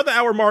 But we're at the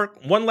hour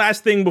mark. One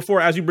last thing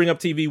before, as you bring up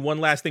TV,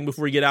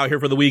 we get out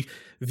here for the week.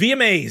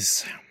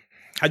 VMAs.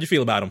 How'd you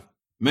feel about them?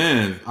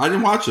 Man, I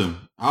didn't watch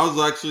them. I was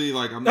actually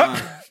like, I'm not.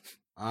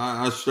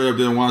 I straight up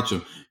didn't watch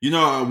them.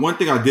 One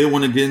thing I did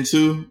want to get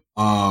into,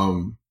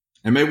 and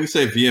maybe we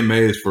say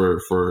VMAs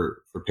for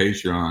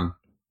Patreon.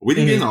 We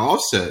didn't get into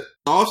Offset.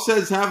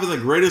 Offset's having the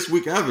greatest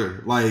week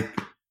ever. Like,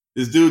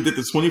 this dude did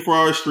the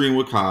 24-hour stream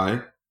with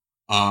Kai,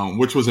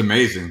 which was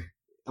amazing.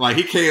 Like,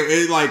 he came,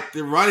 it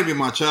reminded me of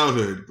my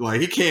childhood.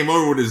 Like, he came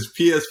over with his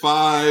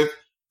PS5.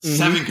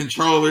 7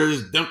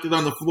 controllers, dumped it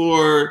on the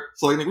floor.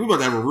 So like, we about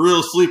to have a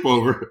real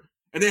sleepover.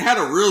 And they had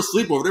a real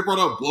sleepover. They brought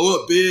out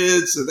blow up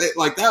bids. And they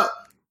like that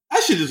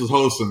shit just was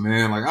wholesome,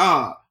 man. Like,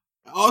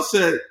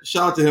 Offset,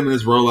 shout out to him and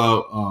his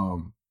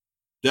rollout.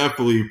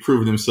 Definitely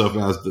proving himself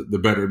as the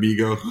better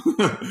Migo.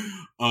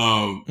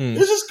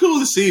 It's just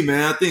cool to see,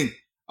 man. I think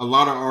a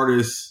lot of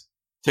artists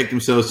take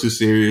themselves too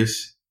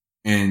serious,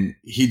 and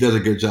he does a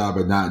good job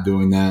at not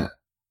doing that.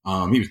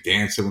 He was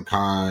dancing with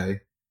Kai.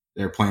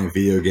 They're playing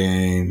video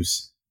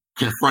games,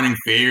 confronting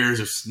fears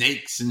of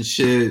snakes and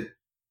shit.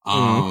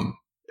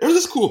 It was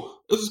just cool.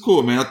 It was just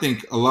cool, man. I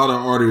think a lot of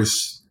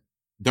artists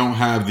don't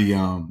have the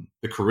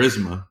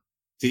charisma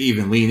to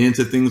even lean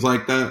into things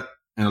like that.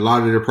 And a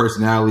lot of their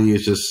personality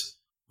is just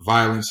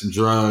violence and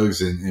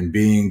drugs and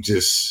being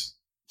just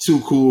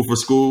too cool for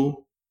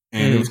school.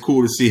 And it was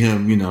cool to see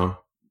him,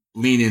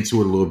 lean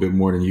into it a little bit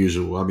more than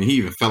usual. I mean, he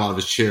even fell out of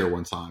his chair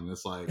one time.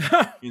 It's like,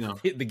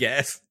 hit the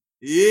gas.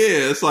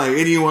 Yeah, it's like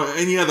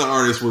any other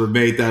artist would have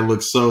made that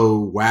look so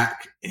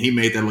whack, and he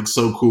made that look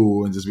so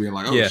cool, and just being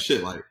like, "Oh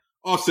shit!" Like,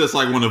 Offset's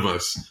like one of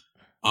us.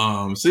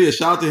 So yeah,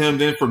 shout out to him.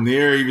 Then from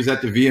there, he was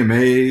at the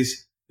VMAs.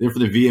 Then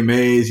from the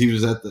VMAs, he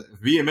was at the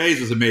VMAs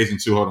was amazing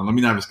too. Hold on, let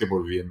me not even skip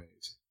over the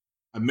VMAs.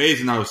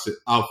 Amazing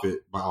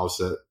outfit by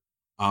Offset,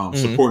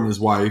 supporting his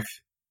wife,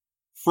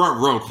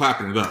 front row,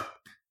 clapping it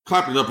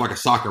up like a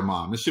soccer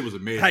mom. This shit was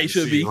amazing. How you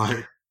should be.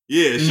 Like,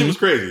 yeah, shit was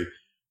crazy.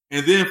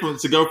 And then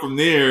to go from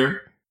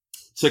there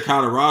to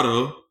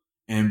Colorado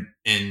and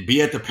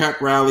be at the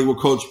pep rally with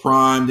Coach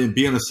Prime, then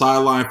be on the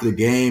sideline for the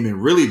game,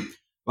 and really,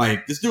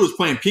 like, this dude was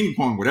playing ping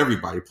pong with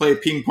everybody.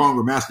 Played ping pong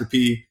with Master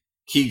P,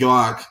 Key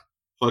Glock,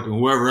 fucking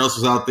whoever else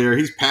was out there.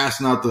 He's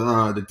passing out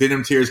the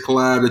Denim Tears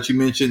collab that you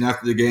mentioned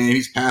after the game.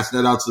 He's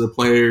passing that out to the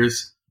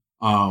players.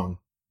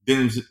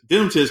 Denim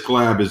Tears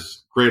collab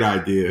is great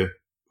idea,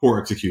 poor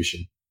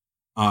execution.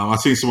 I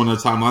seen someone at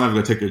the time, I'm not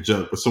going to take your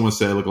joke, but someone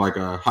said it looked like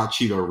hot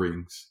Cheeto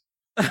rings.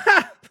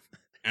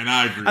 And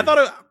I agree.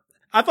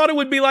 I thought it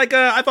would be like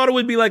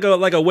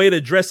a way to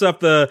dress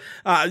up the,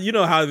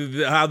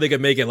 how they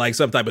could make it like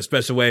some type of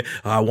special way.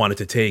 I wanted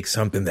to take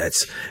something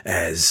that's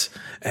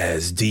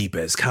as deep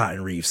as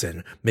cotton reefs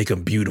and make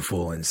them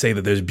beautiful and say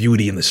that there's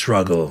beauty in the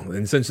struggle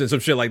and some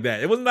shit like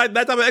that. It wasn't that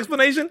type of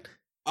explanation.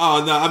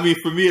 Oh no! I mean,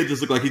 for me, it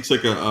just looked like he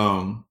took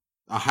a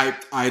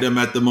hyped item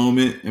at the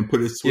moment and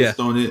put his twist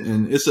on it,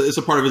 and it's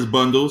a part of his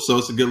bundle, so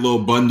it's a good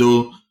little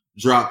bundle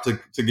drop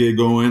to get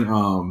going.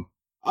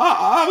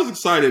 I was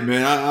excited,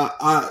 man.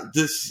 I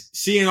just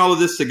seeing all of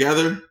this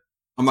together.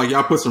 I'm like,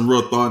 y'all put some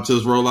real thought into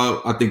this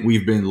rollout. I think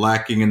we've been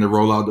lacking in the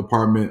rollout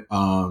department.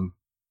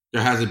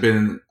 There hasn't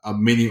been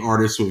many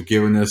artists who have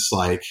given us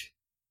like,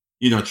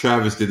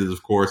 Travis did it,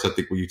 of course. I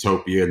think with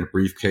Utopia and the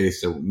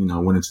briefcase that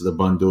went into the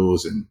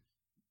bundles, and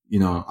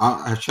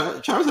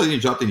Travis hasn't even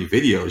dropped any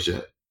videos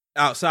yet.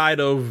 Outside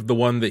of the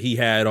one that he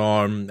had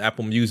on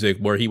Apple Music,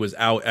 where he was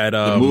out at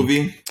the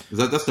movie.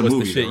 That's the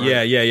movie? Though,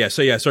 right? Yeah.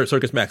 So yeah,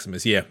 Circus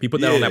Maximus. Yeah, he put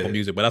that on Apple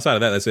Music, but outside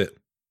of that, that's it.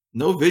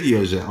 No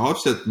videos yet.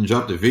 Offset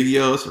dropped the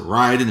videos.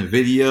 Riot in the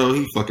video.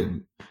 He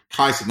fucking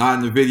Kai's not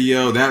in the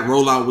video. That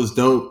rollout was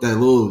dope. That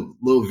little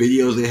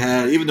videos they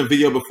had. Even the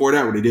video before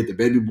that, where they did the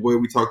Baby Boy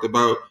we talked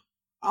about.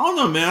 I don't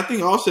know, man. I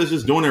think Offset's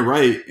just doing it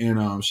right.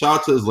 And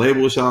shout out to his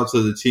label. Shout out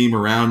to the team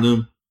around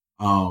him.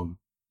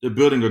 they're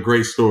building a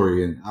great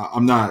story, and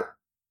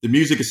the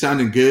music is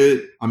sounding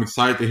good. I'm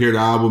excited to hear the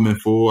album in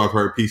full. I've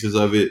heard pieces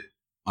of it.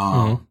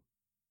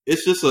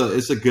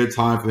 It's a good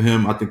time for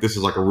him. I think this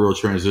is like a real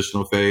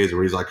transitional phase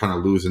where he's like kind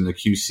of losing the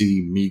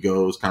QC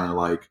Migos kind of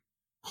like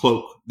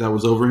cloak that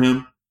was over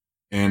him.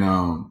 And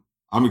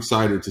I'm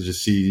excited to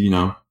just see,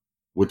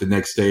 what the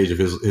next stage of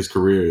his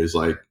career is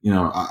like.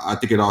 I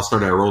think it all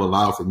started at Rolling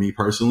Loud for me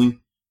personally,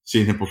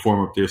 seeing him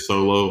perform up there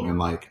solo and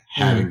like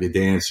having the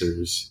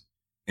dancers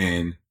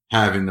and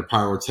having the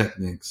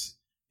pyrotechnics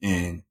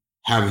and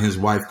having his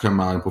wife come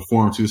out and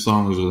perform 2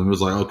 songs with him. It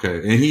was like, okay.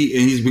 And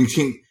he's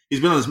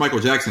been on this Michael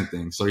Jackson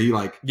thing. So he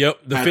like, he had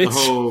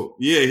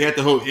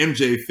the whole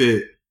MJ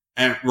fit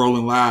at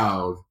Rolling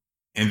Loud.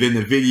 And then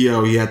the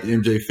video, he had the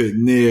MJ fit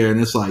in there.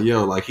 And it's like,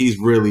 yo, like he's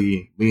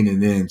really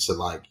leaning into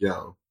like,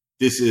 yo,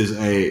 this is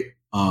an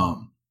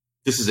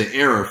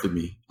era for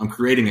me. I'm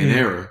creating an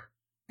era.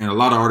 And a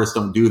lot of artists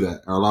don't do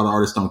that. Or a lot of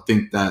artists don't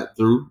think that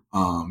through.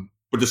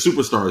 But the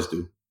superstars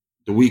do.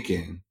 The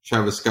Weeknd,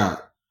 Travis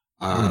Scott,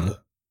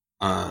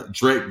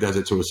 Drake does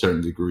it to a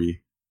certain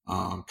degree.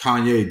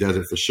 Kanye does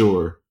it for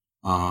sure.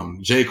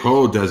 J.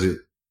 Cole does it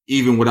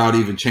even without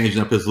even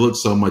changing up his look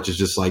so much. It's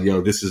just like,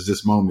 yo, this is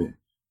this moment.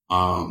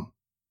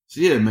 So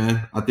yeah,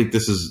 man, I think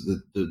this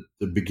is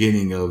the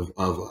beginning of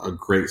a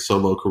great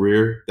solo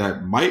career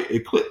that might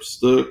eclipse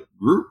the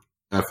group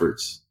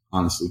efforts,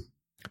 honestly.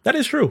 That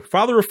is true.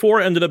 Father of Four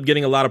ended up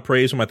getting a lot of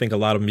praise from, I think, a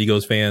lot of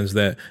Migos fans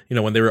that,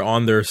 when they were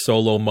on their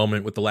solo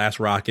moment with The Last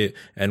Rocket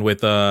and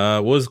with,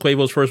 what was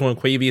Quavo's first one,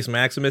 Quavius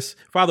Maximus?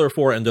 Father of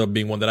Four ended up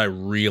being one that I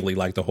really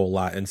liked a whole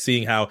lot. And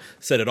seeing how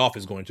Set It Off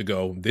is going to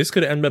go, this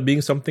could end up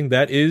being something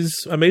that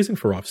is amazing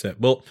for Offset.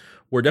 Well,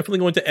 we're definitely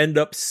going to end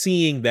up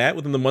seeing that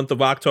within the month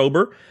of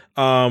October.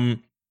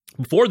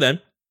 Before then,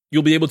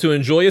 you'll be able to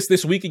enjoy us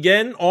this week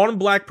again on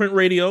BlkPrint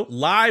Radio,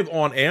 live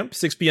on AMP,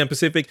 6 p.m.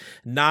 Pacific,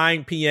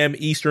 9 p.m.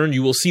 Eastern.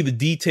 You will see the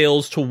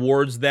details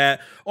towards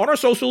that on our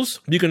socials.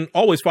 You can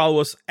always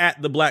follow us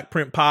at the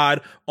BlkPrint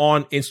Pod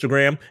on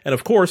Instagram. And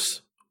of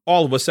course,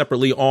 all of us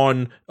separately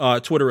on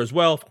Twitter as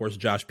well. Of course,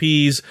 Josh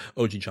Pease,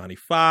 OG Johnny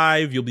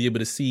 5. You'll be able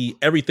to see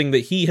everything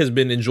that he has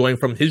been enjoying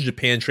from his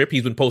Japan trip.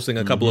 He's been posting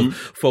a couple of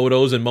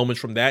photos and moments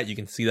from that. You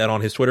can see that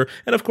on his Twitter.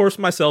 And of course,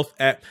 myself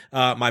at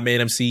My Man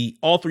MC.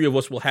 All 3 of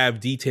us will have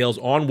details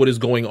on what is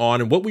going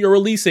on and what we are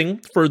releasing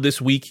for this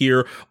week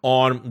here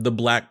on the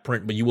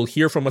BlkPrint. But you will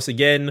hear from us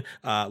again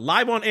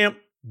live on AMP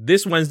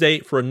this Wednesday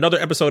for another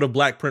episode of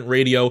BlkPrint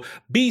Radio.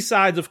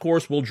 B-sides, of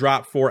course, will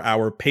drop for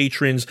our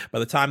patrons. By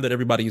the time that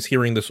everybody is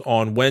hearing this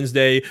on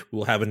Wednesday,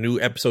 we'll have a new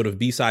episode of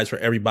B-sides for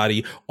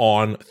everybody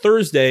on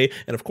Thursday.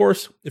 And of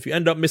course, if you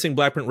end up missing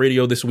BlkPrint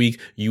Radio this week,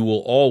 you will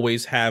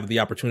always have the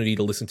opportunity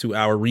to listen to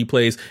our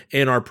replays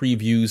and our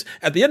previews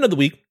at the end of the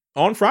week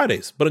on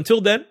Fridays. But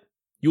until then,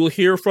 you will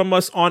hear from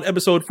us on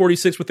episode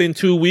 46 within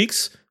 2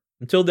 weeks.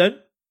 Until then,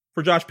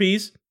 for Josh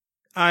Pease,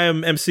 I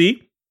am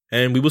MC,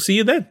 and we will see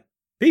you then.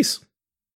 Peace.